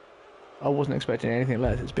wins. I wasn't expecting anything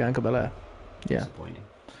less. It's Bianca Belair. Yeah. Disappointing.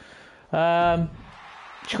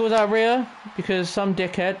 She calls out Rhea because some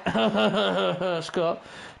dickhead, Scott,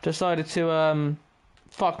 decided to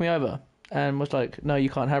fuck me over and was like, no, you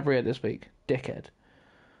can't have Rhea this week, dickhead.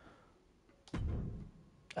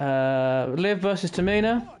 Liv versus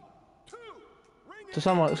Tamina. So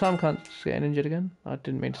some cunt's getting injured again. I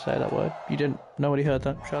didn't mean to say that word. You didn't. Nobody heard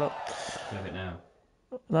that. Shut up. Have it now.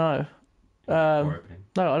 No. No,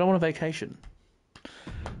 I don't want a vacation.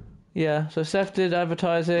 Yeah, so Seth did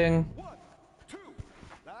advertising. 1, 2,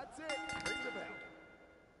 that's it. Ring the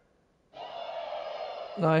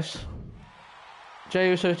bell. Nice. Jay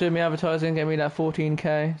Uso's doing me advertising, gave me that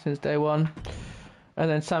 14k since day one. And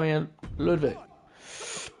then Sammy and Ludwig.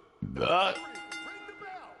 I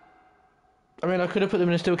mean, I could have put them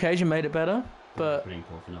in a steel cage and made it better, but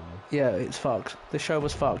yeah, it's fucked. The show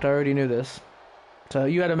was fucked. I already knew this. So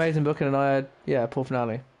you had amazing booking and I had, yeah, poor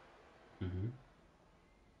finale.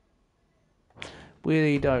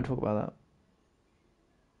 We don't talk about that.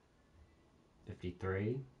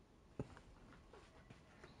 53.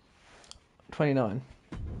 29.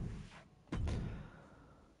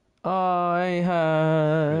 I Who the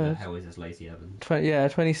had hell is this Lacey Evans?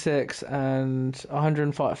 26 and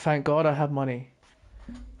 105. Thank God I have money.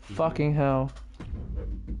 Fucking hell.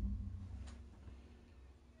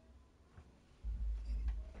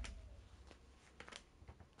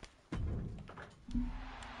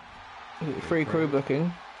 free crew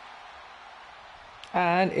booking.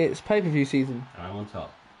 And it's pay-per-view season. And I'm on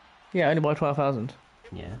top. Yeah, only by 12,000.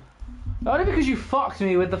 Yeah. Only because you fucked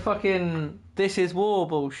me with the fucking This Is War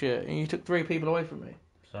bullshit and you took 3 people away from me.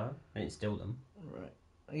 So? I didn't steal them. Right.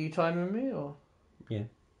 Are you timing me or? Yeah.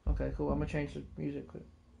 Okay, cool. I'm gonna change the music quick.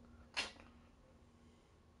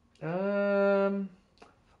 Fuck's sake.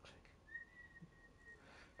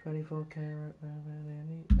 24 karat.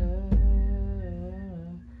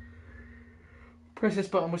 Press this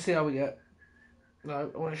button. We'll see how we get. No, I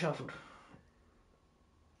want it shuffled.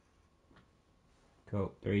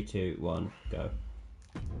 Cool. 3, 2, 1, go.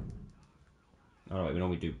 Alright, we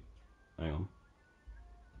normally do... Hang on.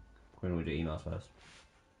 We normally do emails first.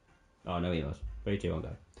 Oh, no emails. 3, 2, 1,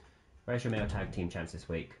 go. Wrestlemania Tag Team Champs this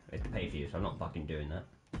week. It's the pay-per-view, so I'm not fucking doing that.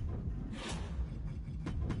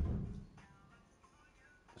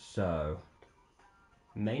 So...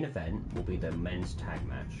 Main event will be the men's tag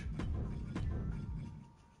match.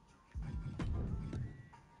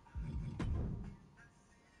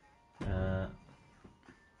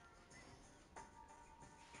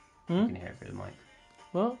 You can hear it through the mic.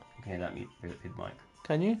 What? You can hear that through the mic.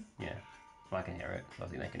 Can you? Yeah. I can hear it. I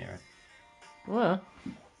think they can hear it. Well,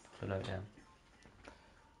 So low it down.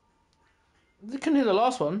 you couldn't hear the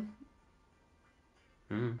last one.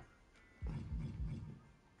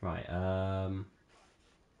 Right,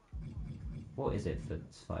 what is it for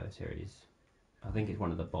Survivor Series? I think it's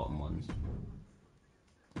one of the bottom ones.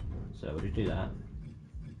 So we'll do that.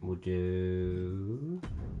 We'll do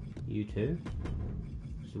U2.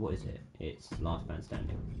 So what is it? It's Last Man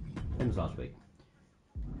Standing. Same as last week.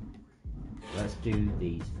 Let's do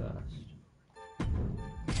these first.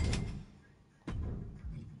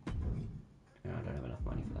 No, I don't have enough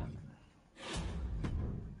money for that.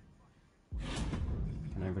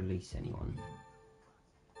 Can I release anyone?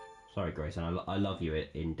 Sorry, Grayson, I love you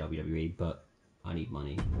in WWE, but I need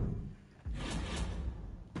money.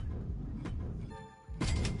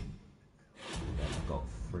 And then I've got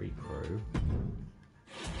free crew.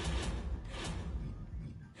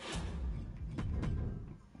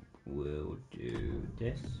 We'll do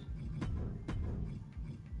this.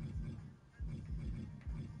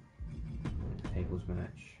 Tables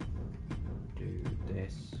match. Do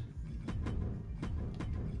this.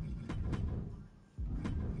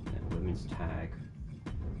 And women's tag.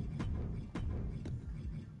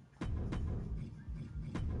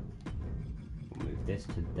 We'll move this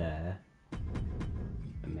to there.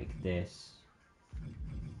 And make this.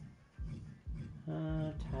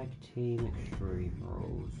 Tag team extreme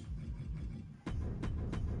rules.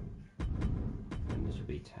 And this will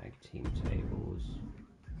be tag team tables.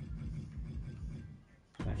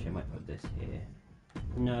 Actually, I might put this here.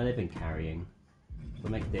 No, they've been carrying. So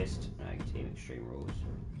we'll make this tag team extreme rules.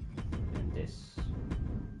 And this.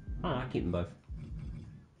 Oh, I'll keep them both.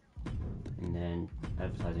 And then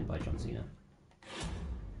advertising by John Cena.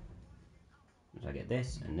 So I get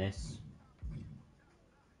this and this.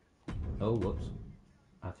 Oh, whoops.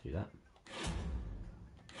 I have to do that.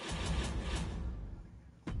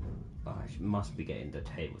 Oh, I must be getting the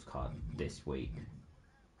tables card this week.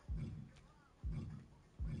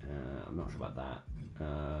 I'm not sure about that.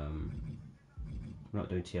 I'm not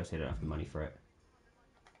doing TLC, I don't have the money for it.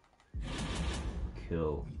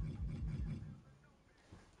 Cool.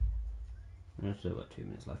 I've still got 2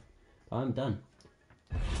 minutes left. I'm done.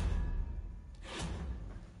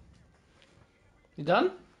 You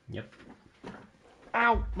done? Yep.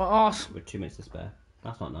 Ow, my arse. With 2 minutes to spare.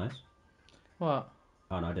 That's not nice. What?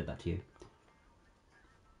 Oh no, I did that to you.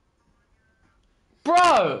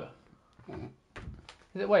 Bro!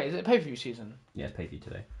 Is it pay-per-view season? Yeah, it's paid for you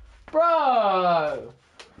today. Bro!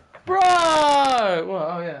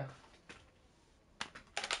 Well, oh yeah.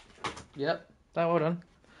 Yep. Well done.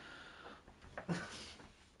 I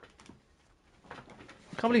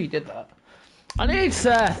can't believe you did that. I need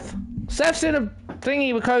Seth! Seth's in a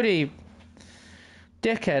thingy with Cody.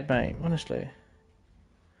 Dickhead, mate. Honestly.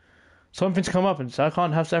 Something's come up and so I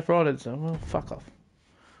can't have Seth Rollins. So, well, fuck off.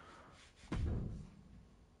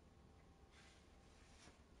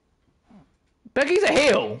 Becky's a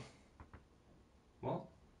heel. What?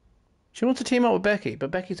 She wants to team up with Becky, but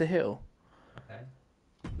Becky's a heel. Okay.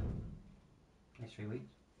 Next 3 weeks.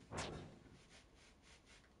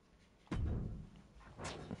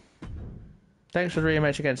 Thanks for the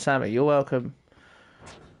rematch against Sammy. You're welcome.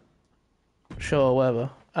 Sure, whatever.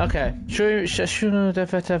 Okay. I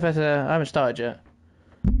haven't started yet.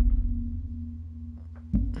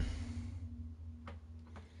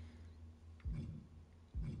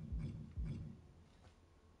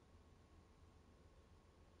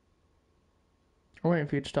 I'm waiting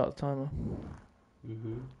for you to start the timer.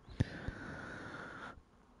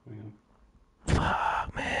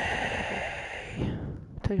 Fuck me.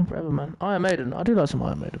 Taking forever, man. Iron Maiden. I do like some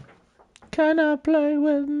Iron Maiden. Can I play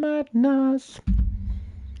with madness?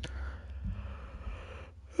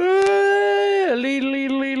 Lead.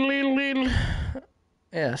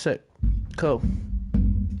 Yeah, sick. Cool.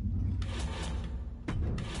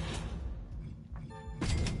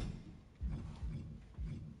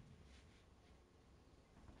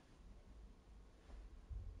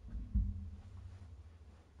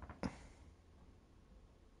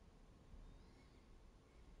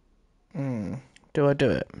 Do I do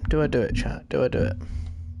it? Do I do it, chat? Do I do it?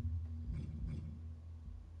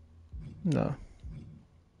 No.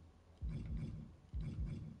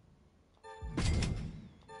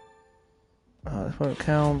 Oh, this won't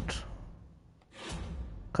count.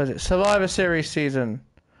 Because it's Survivor Series season.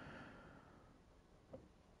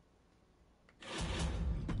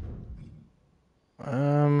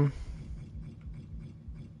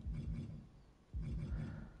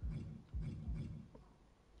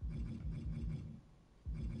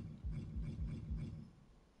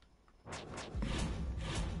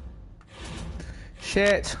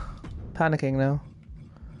 Shit. Panicking now.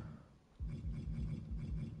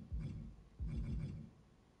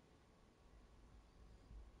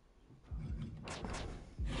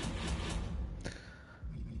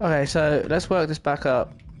 Okay, so let's work this back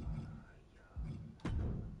up.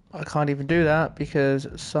 I can't even do that because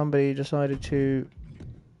somebody decided to...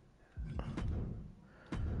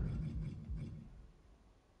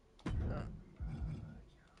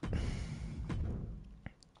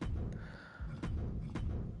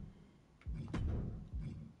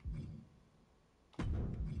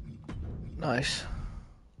 Nice.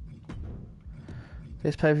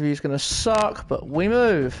 This pay-per-view is going to suck, but we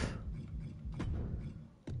move.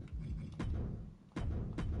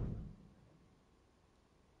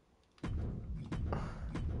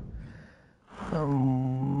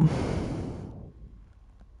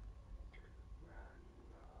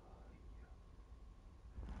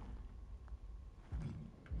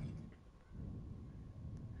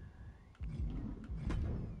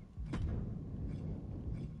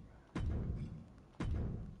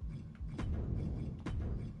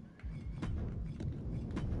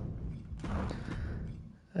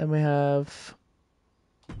 Then we have...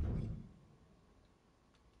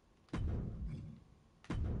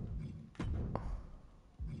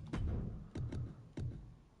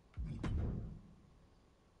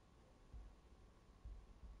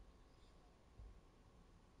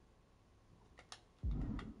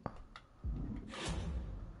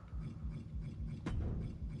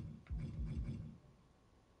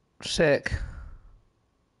 Sick.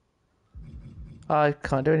 I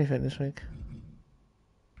can't do anything this week.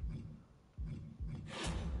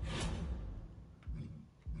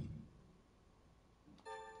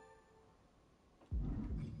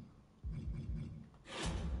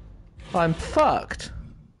 I'm fucked.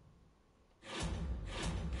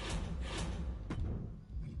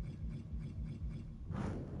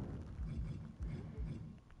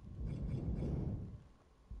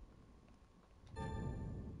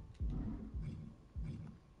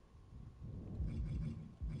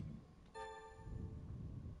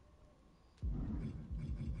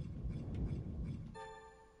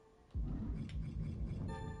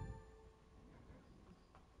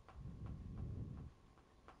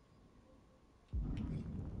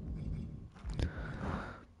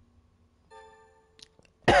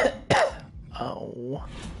 Oh.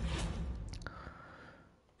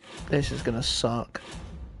 This is gonna suck.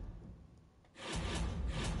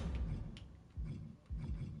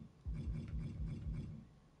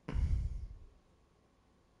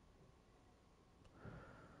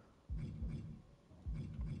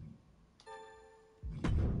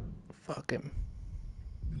 Fuck him.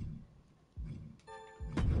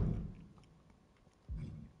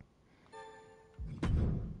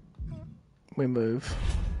 We move.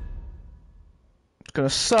 It's gonna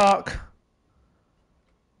suck,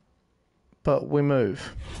 but we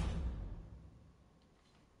move.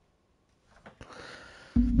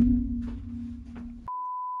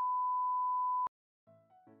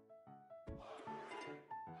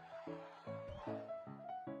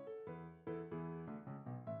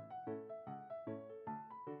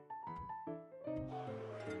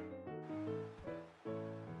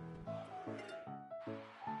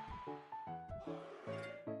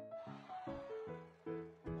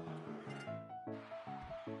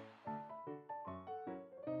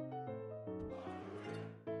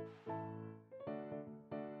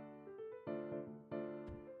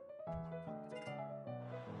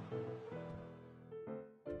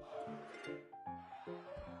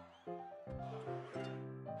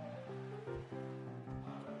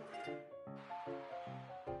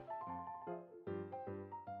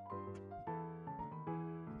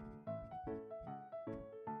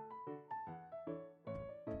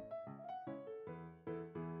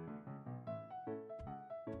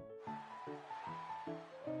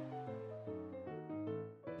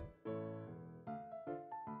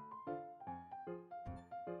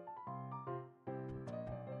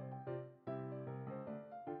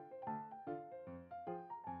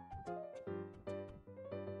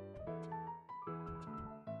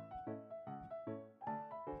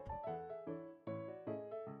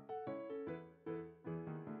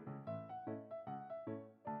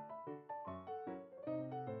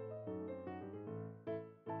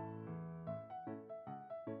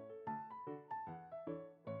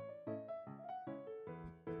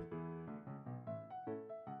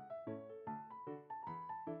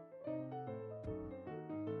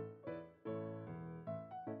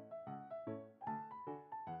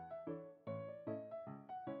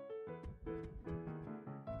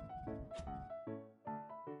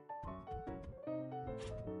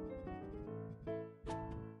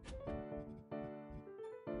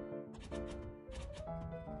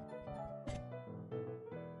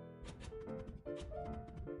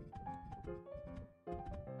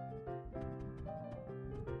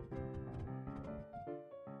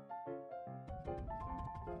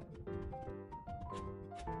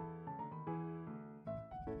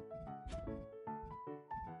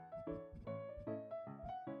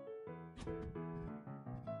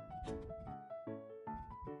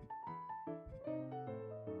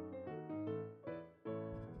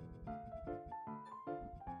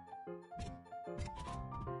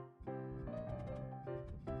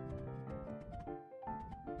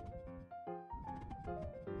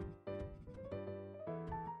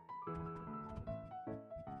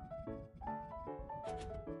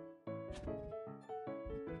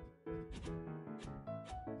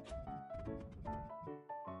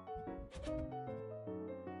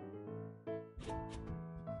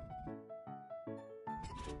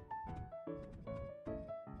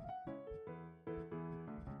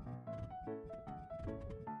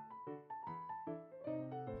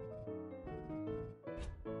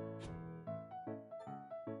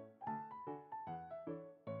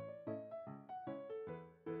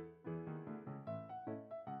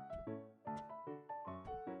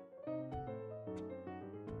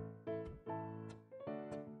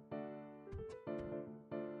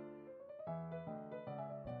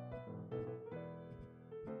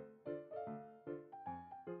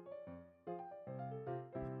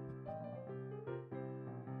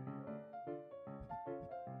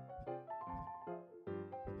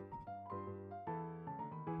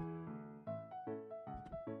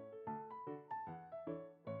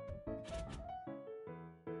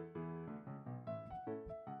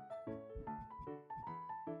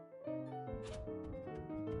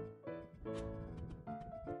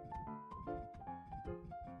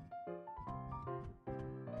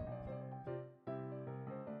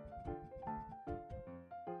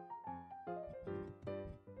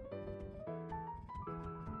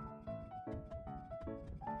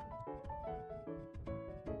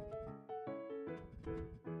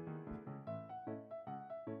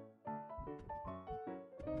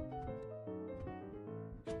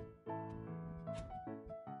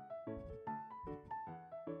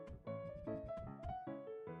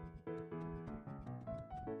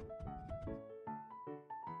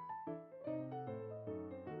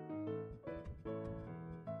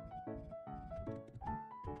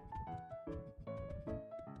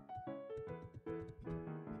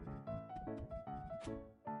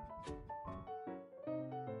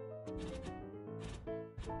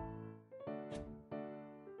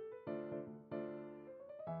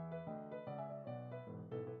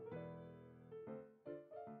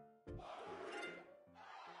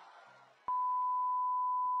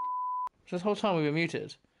 So this whole time we were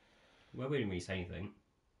muted. Well, we didn't really say anything.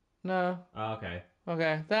 No. Oh, okay.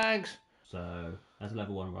 Okay, thanks. So, that's a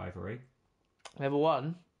level 1 rivalry. Level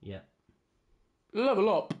 1. Yeah. Level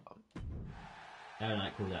up. LA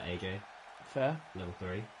Knight calls out AJ. Fair. Level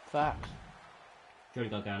 3. Facts. Johnny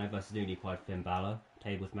Gargano versus newly acquired Finn Balor.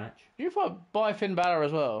 Tables match. You thought buy Finn Balor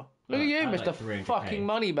as well. Look at you, I Mr. like 300K. fucking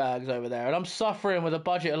Moneybags over there, and I'm suffering with a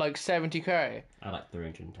budget of like 70k. I like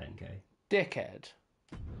 310k. Dickhead.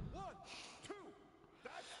 1, 2,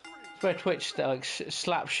 that's 3. It's where Twitch like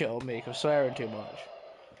slap shit on me because I'm swearing too much.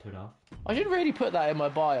 2.5. I should really put that in my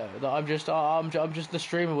bio that I'm just the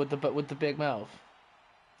streamer with the big mouth.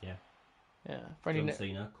 Yeah. Yeah. For any John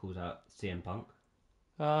Cena calls out CM Punk.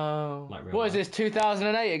 Oh. Like real What is life. this,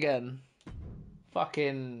 2008 again?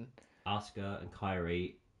 Fucking... Asuka and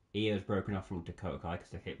Kairi. Io's broken off from Dakota Kai because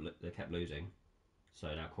they kept losing. So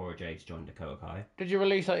now Cora Jade's joined Dakota Kai. Did you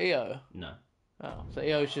release like EO? No. Oh, so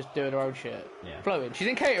EO's just doing her own shit. Yeah. Floating. She's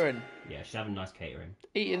in catering. Yeah, she's having nice catering.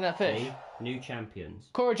 Eating that fish. Hey, new champions.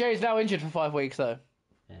 Cora Jade's now injured for 5 weeks though.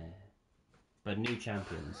 But new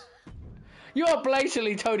champions. You are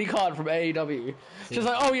blatantly Tony Khan from AEW. Just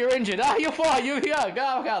like, oh, you're injured. Ah, you're fine. Go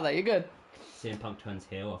out there. You're good. CM Punk turns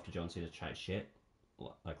heel after John Cena chatted shit.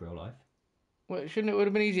 Like real life. Well, shouldn't it would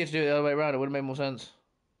have been easier to do it the other way around? It would have made more sense.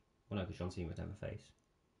 Well, no, because John Cena was never face.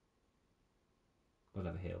 Was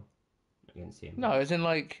never heel. Against CM. No, as in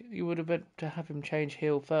like you would have been to have him change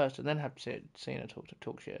heel first and then have Cena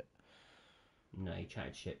talk shit. No, he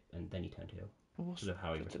chatted shit and then he turned heel. What's- Because of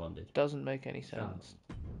how he responded. Doesn't make any sense.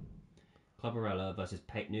 Clubberella versus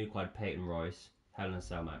new acquired Peyton Royce. Hell in a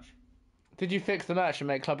Cell match. Did you fix the match and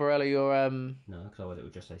make Clubberella your No, because otherwise it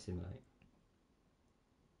would just say simulate.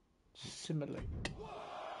 simulate?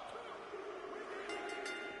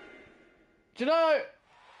 Do you know?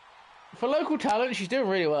 For local talent, she's doing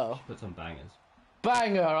really well. Puts on bangers.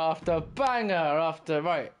 Banger after banger after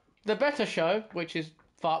right. The better show, which is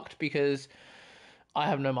fucked because I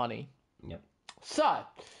have no money. Yep. So,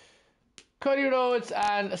 Cody Rhodes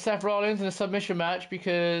and Seth Rollins in a submission match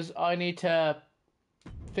because I need to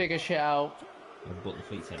figure shit out. I've bought the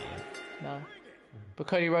fleet set yet. No. But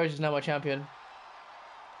Cody Rhodes is now my champion.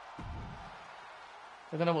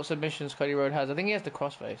 I don't know what submissions Cody Rhodes has. I think he has the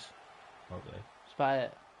crossface. Probably. That's about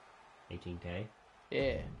it. 18k.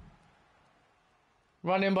 Yeah.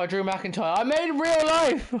 Run in by Drew McIntyre. I made real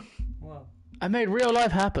life! Well. I made real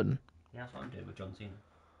life happen. Yeah, that's what I'm doing with John Cena.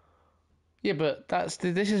 Yeah, but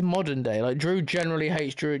this is modern day. Like, Drew generally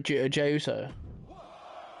hates Jey Uso.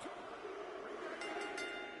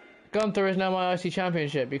 Gunther is now my IC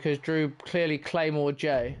championship because Drew clearly claymored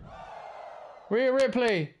Jey. Rhea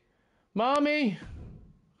Ripley! Mommy!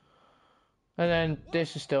 And then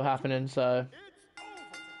this is still happening, so...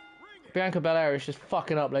 Bianca Belair is just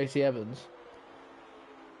fucking up Lacey Evans.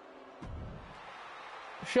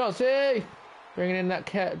 Shotzi! Bringing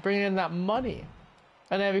in that money.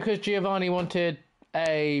 And then because Giovanni wanted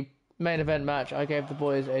a main event match, I gave the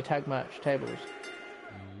boys a tag match tables.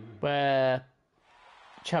 Where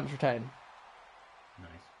champs retain.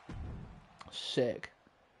 Nice. Sick.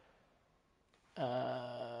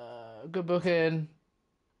 Good booking.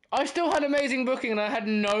 I still had amazing booking and I had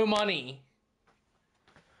no money.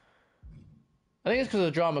 I think it's because of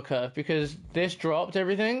the drama curve, because this dropped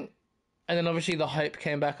everything, and then obviously the hype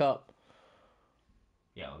came back up.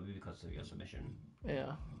 Yeah, it would be because of your submission.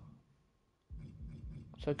 Yeah.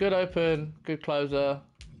 So good open, good closer.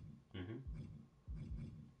 Mm-hmm.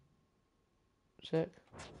 Sick.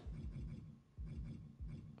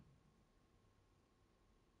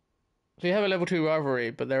 So you have a level 2 rivalry,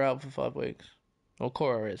 but they're out for 5 weeks. Or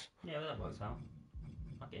Cora is. Yeah, that works out.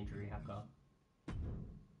 Like injury rehab card. It'd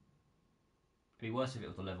be worse if it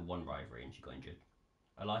was a level 1 rivalry and she got injured.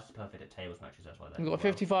 Elias is perfect at tables matches, that's why they're... You've got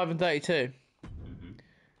 55 and 32. Mm-hmm.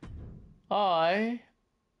 I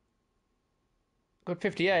got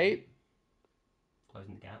 58.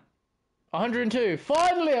 Closing the gap. 102.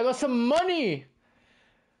 Finally, I got some money!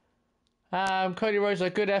 Cody Rhodes, a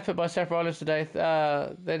good effort by Seth Rollins today.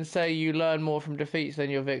 Then say you learn more from defeats than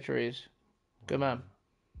your victories. Good man.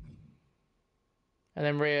 And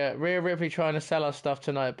then Rhea Ripley trying to sell us stuff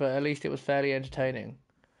tonight, but at least it was fairly entertaining.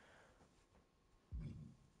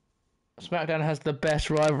 SmackDown has the best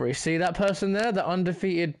rivalry. See that person there? The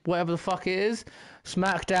undefeated whatever the fuck it is?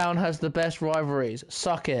 SmackDown has the best rivalries.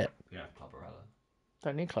 Suck it. You don't have Clubberella.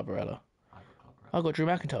 Don't need Clubberella. I got Clubberella. I got Drew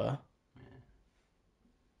McIntyre.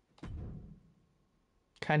 Yeah.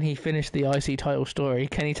 Can he finish the IC title story?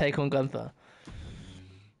 Can he take on Gunther?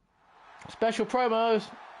 Special promos.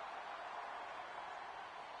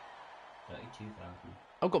 32,000.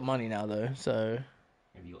 I've got money now though, so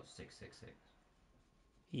Maybe you got 666.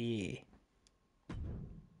 yeah.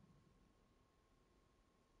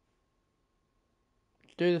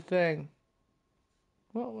 Do the thing.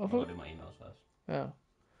 Well, I I've got thought... to do my emails first. Oh. I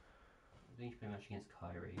think you should play a match against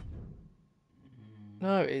Kyrie.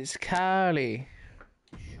 No, it's Carly.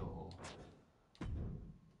 Sure.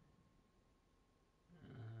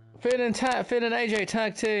 Finn and AJ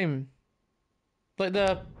tag team. Like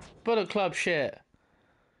the Bullet Club shit.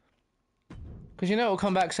 Because you know it'll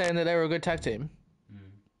come back saying that they were a good tag team.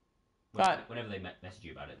 Right. Whenever they message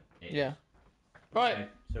you about it. Yeah. Right. Okay,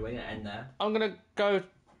 so we're going to end there. I'm going to go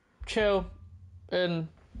chill and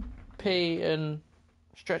pee and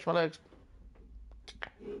stretch my legs.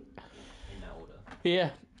 In that order. Yeah.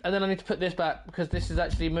 And then I need to put this back because this is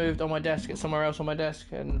actually moved on my desk. It's somewhere else on my desk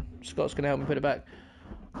and Scott's going to help me put it back.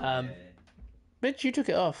 Bitch, you took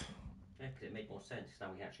it off. Yeah, because it made more sense. Because now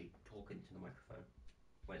we can actually talk into the microphone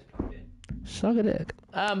when it's plugged in. Suck a dick.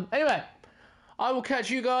 Anyway, I will catch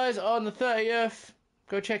you guys on the 30th.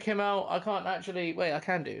 Go check him out. I can't actually... Wait, I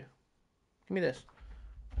can do. Give me this.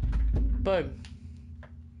 Boom.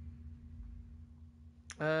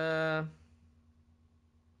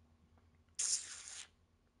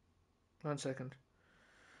 1 second.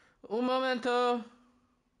 Un momento.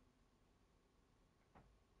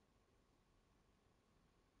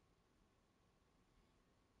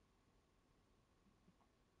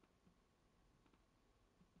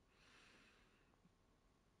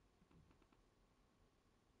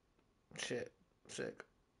 Shit. Sick.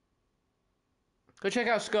 Go check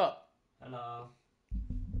out Scott. Hello.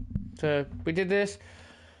 So, we did this.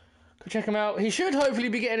 Go check him out. He should hopefully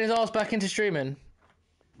be getting his ass back into streaming.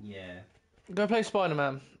 Yeah. Go play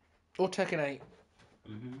Spider-Man. Or Tekken 8.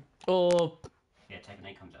 Mm-hmm. Or... Yeah, Tekken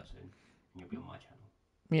 8 comes out soon. And you'll be on my channel.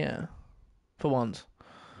 Yeah. For once.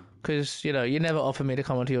 Because, you know, you never offer me to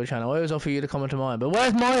come onto your channel. I always offer you to come onto mine. But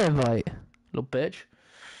where's my invite? Little bitch.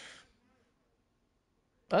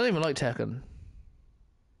 I don't even like Tekken.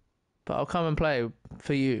 but I'll come and play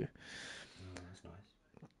for you. Oh, that's nice.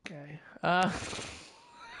 Okay.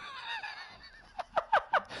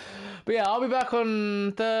 But yeah, I'll be back on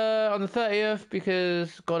the 30th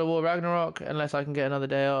because God of War Ragnarok, unless I can get another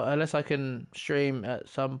day out, unless I can stream at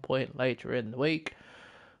some point later in the week,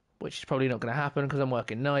 which is probably not going to happen because I'm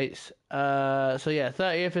working nights. So yeah,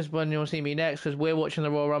 30th is when you'll see me next because we're watching the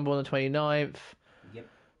Royal Rumble on the 29th. Yep.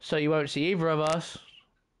 So you won't see either of us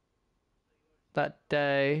that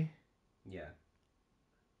day. Yeah.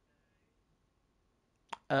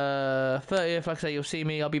 30th, like I say, you'll see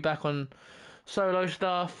me. I'll be back on solo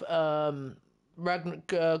stuff. God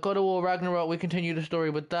of War Ragnarok, we continue the story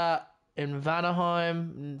with that in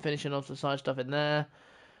Vanaheim, and finishing off the side stuff in there.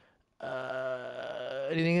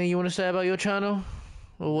 Anything you want to say about your channel?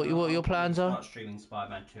 Or what your plans I'll are? start streaming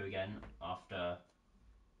Spider-Man 2 again after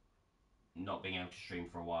not being able to stream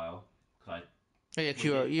for a while. Cause Yeah, I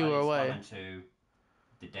you were did away. Spider-Man 2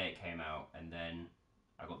 the day it came out, and then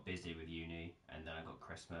I got busy with uni, and then I got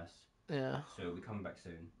Christmas. Yeah, So we'll be coming back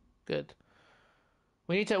soon. good.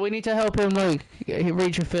 We need to help him like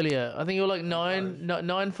reach affiliate. I think you're like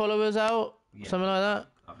nine followers out, Yeah, something like that.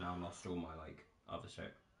 I've now lost all my other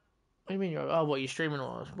shit. What do you mean what you streaming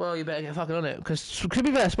was? Well, you better get fucking on it because to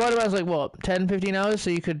be fair, Spider-Man's like what 10, 15 hours, so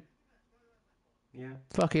you could Yeah.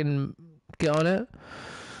 fucking get on it.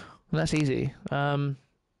 And that's easy. And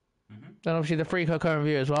obviously the free current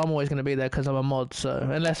view as well. I'm always going to be there because I'm a mod, so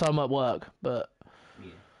unless I'm at work, but.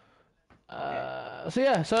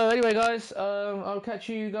 Yeah. So anyway, guys, I'll catch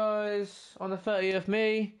you guys on the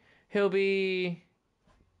 30th. He'll be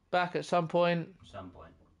back at some point,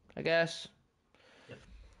 I guess. Yep.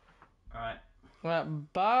 Alright.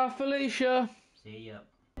 Right, bye, Felicia. See ya.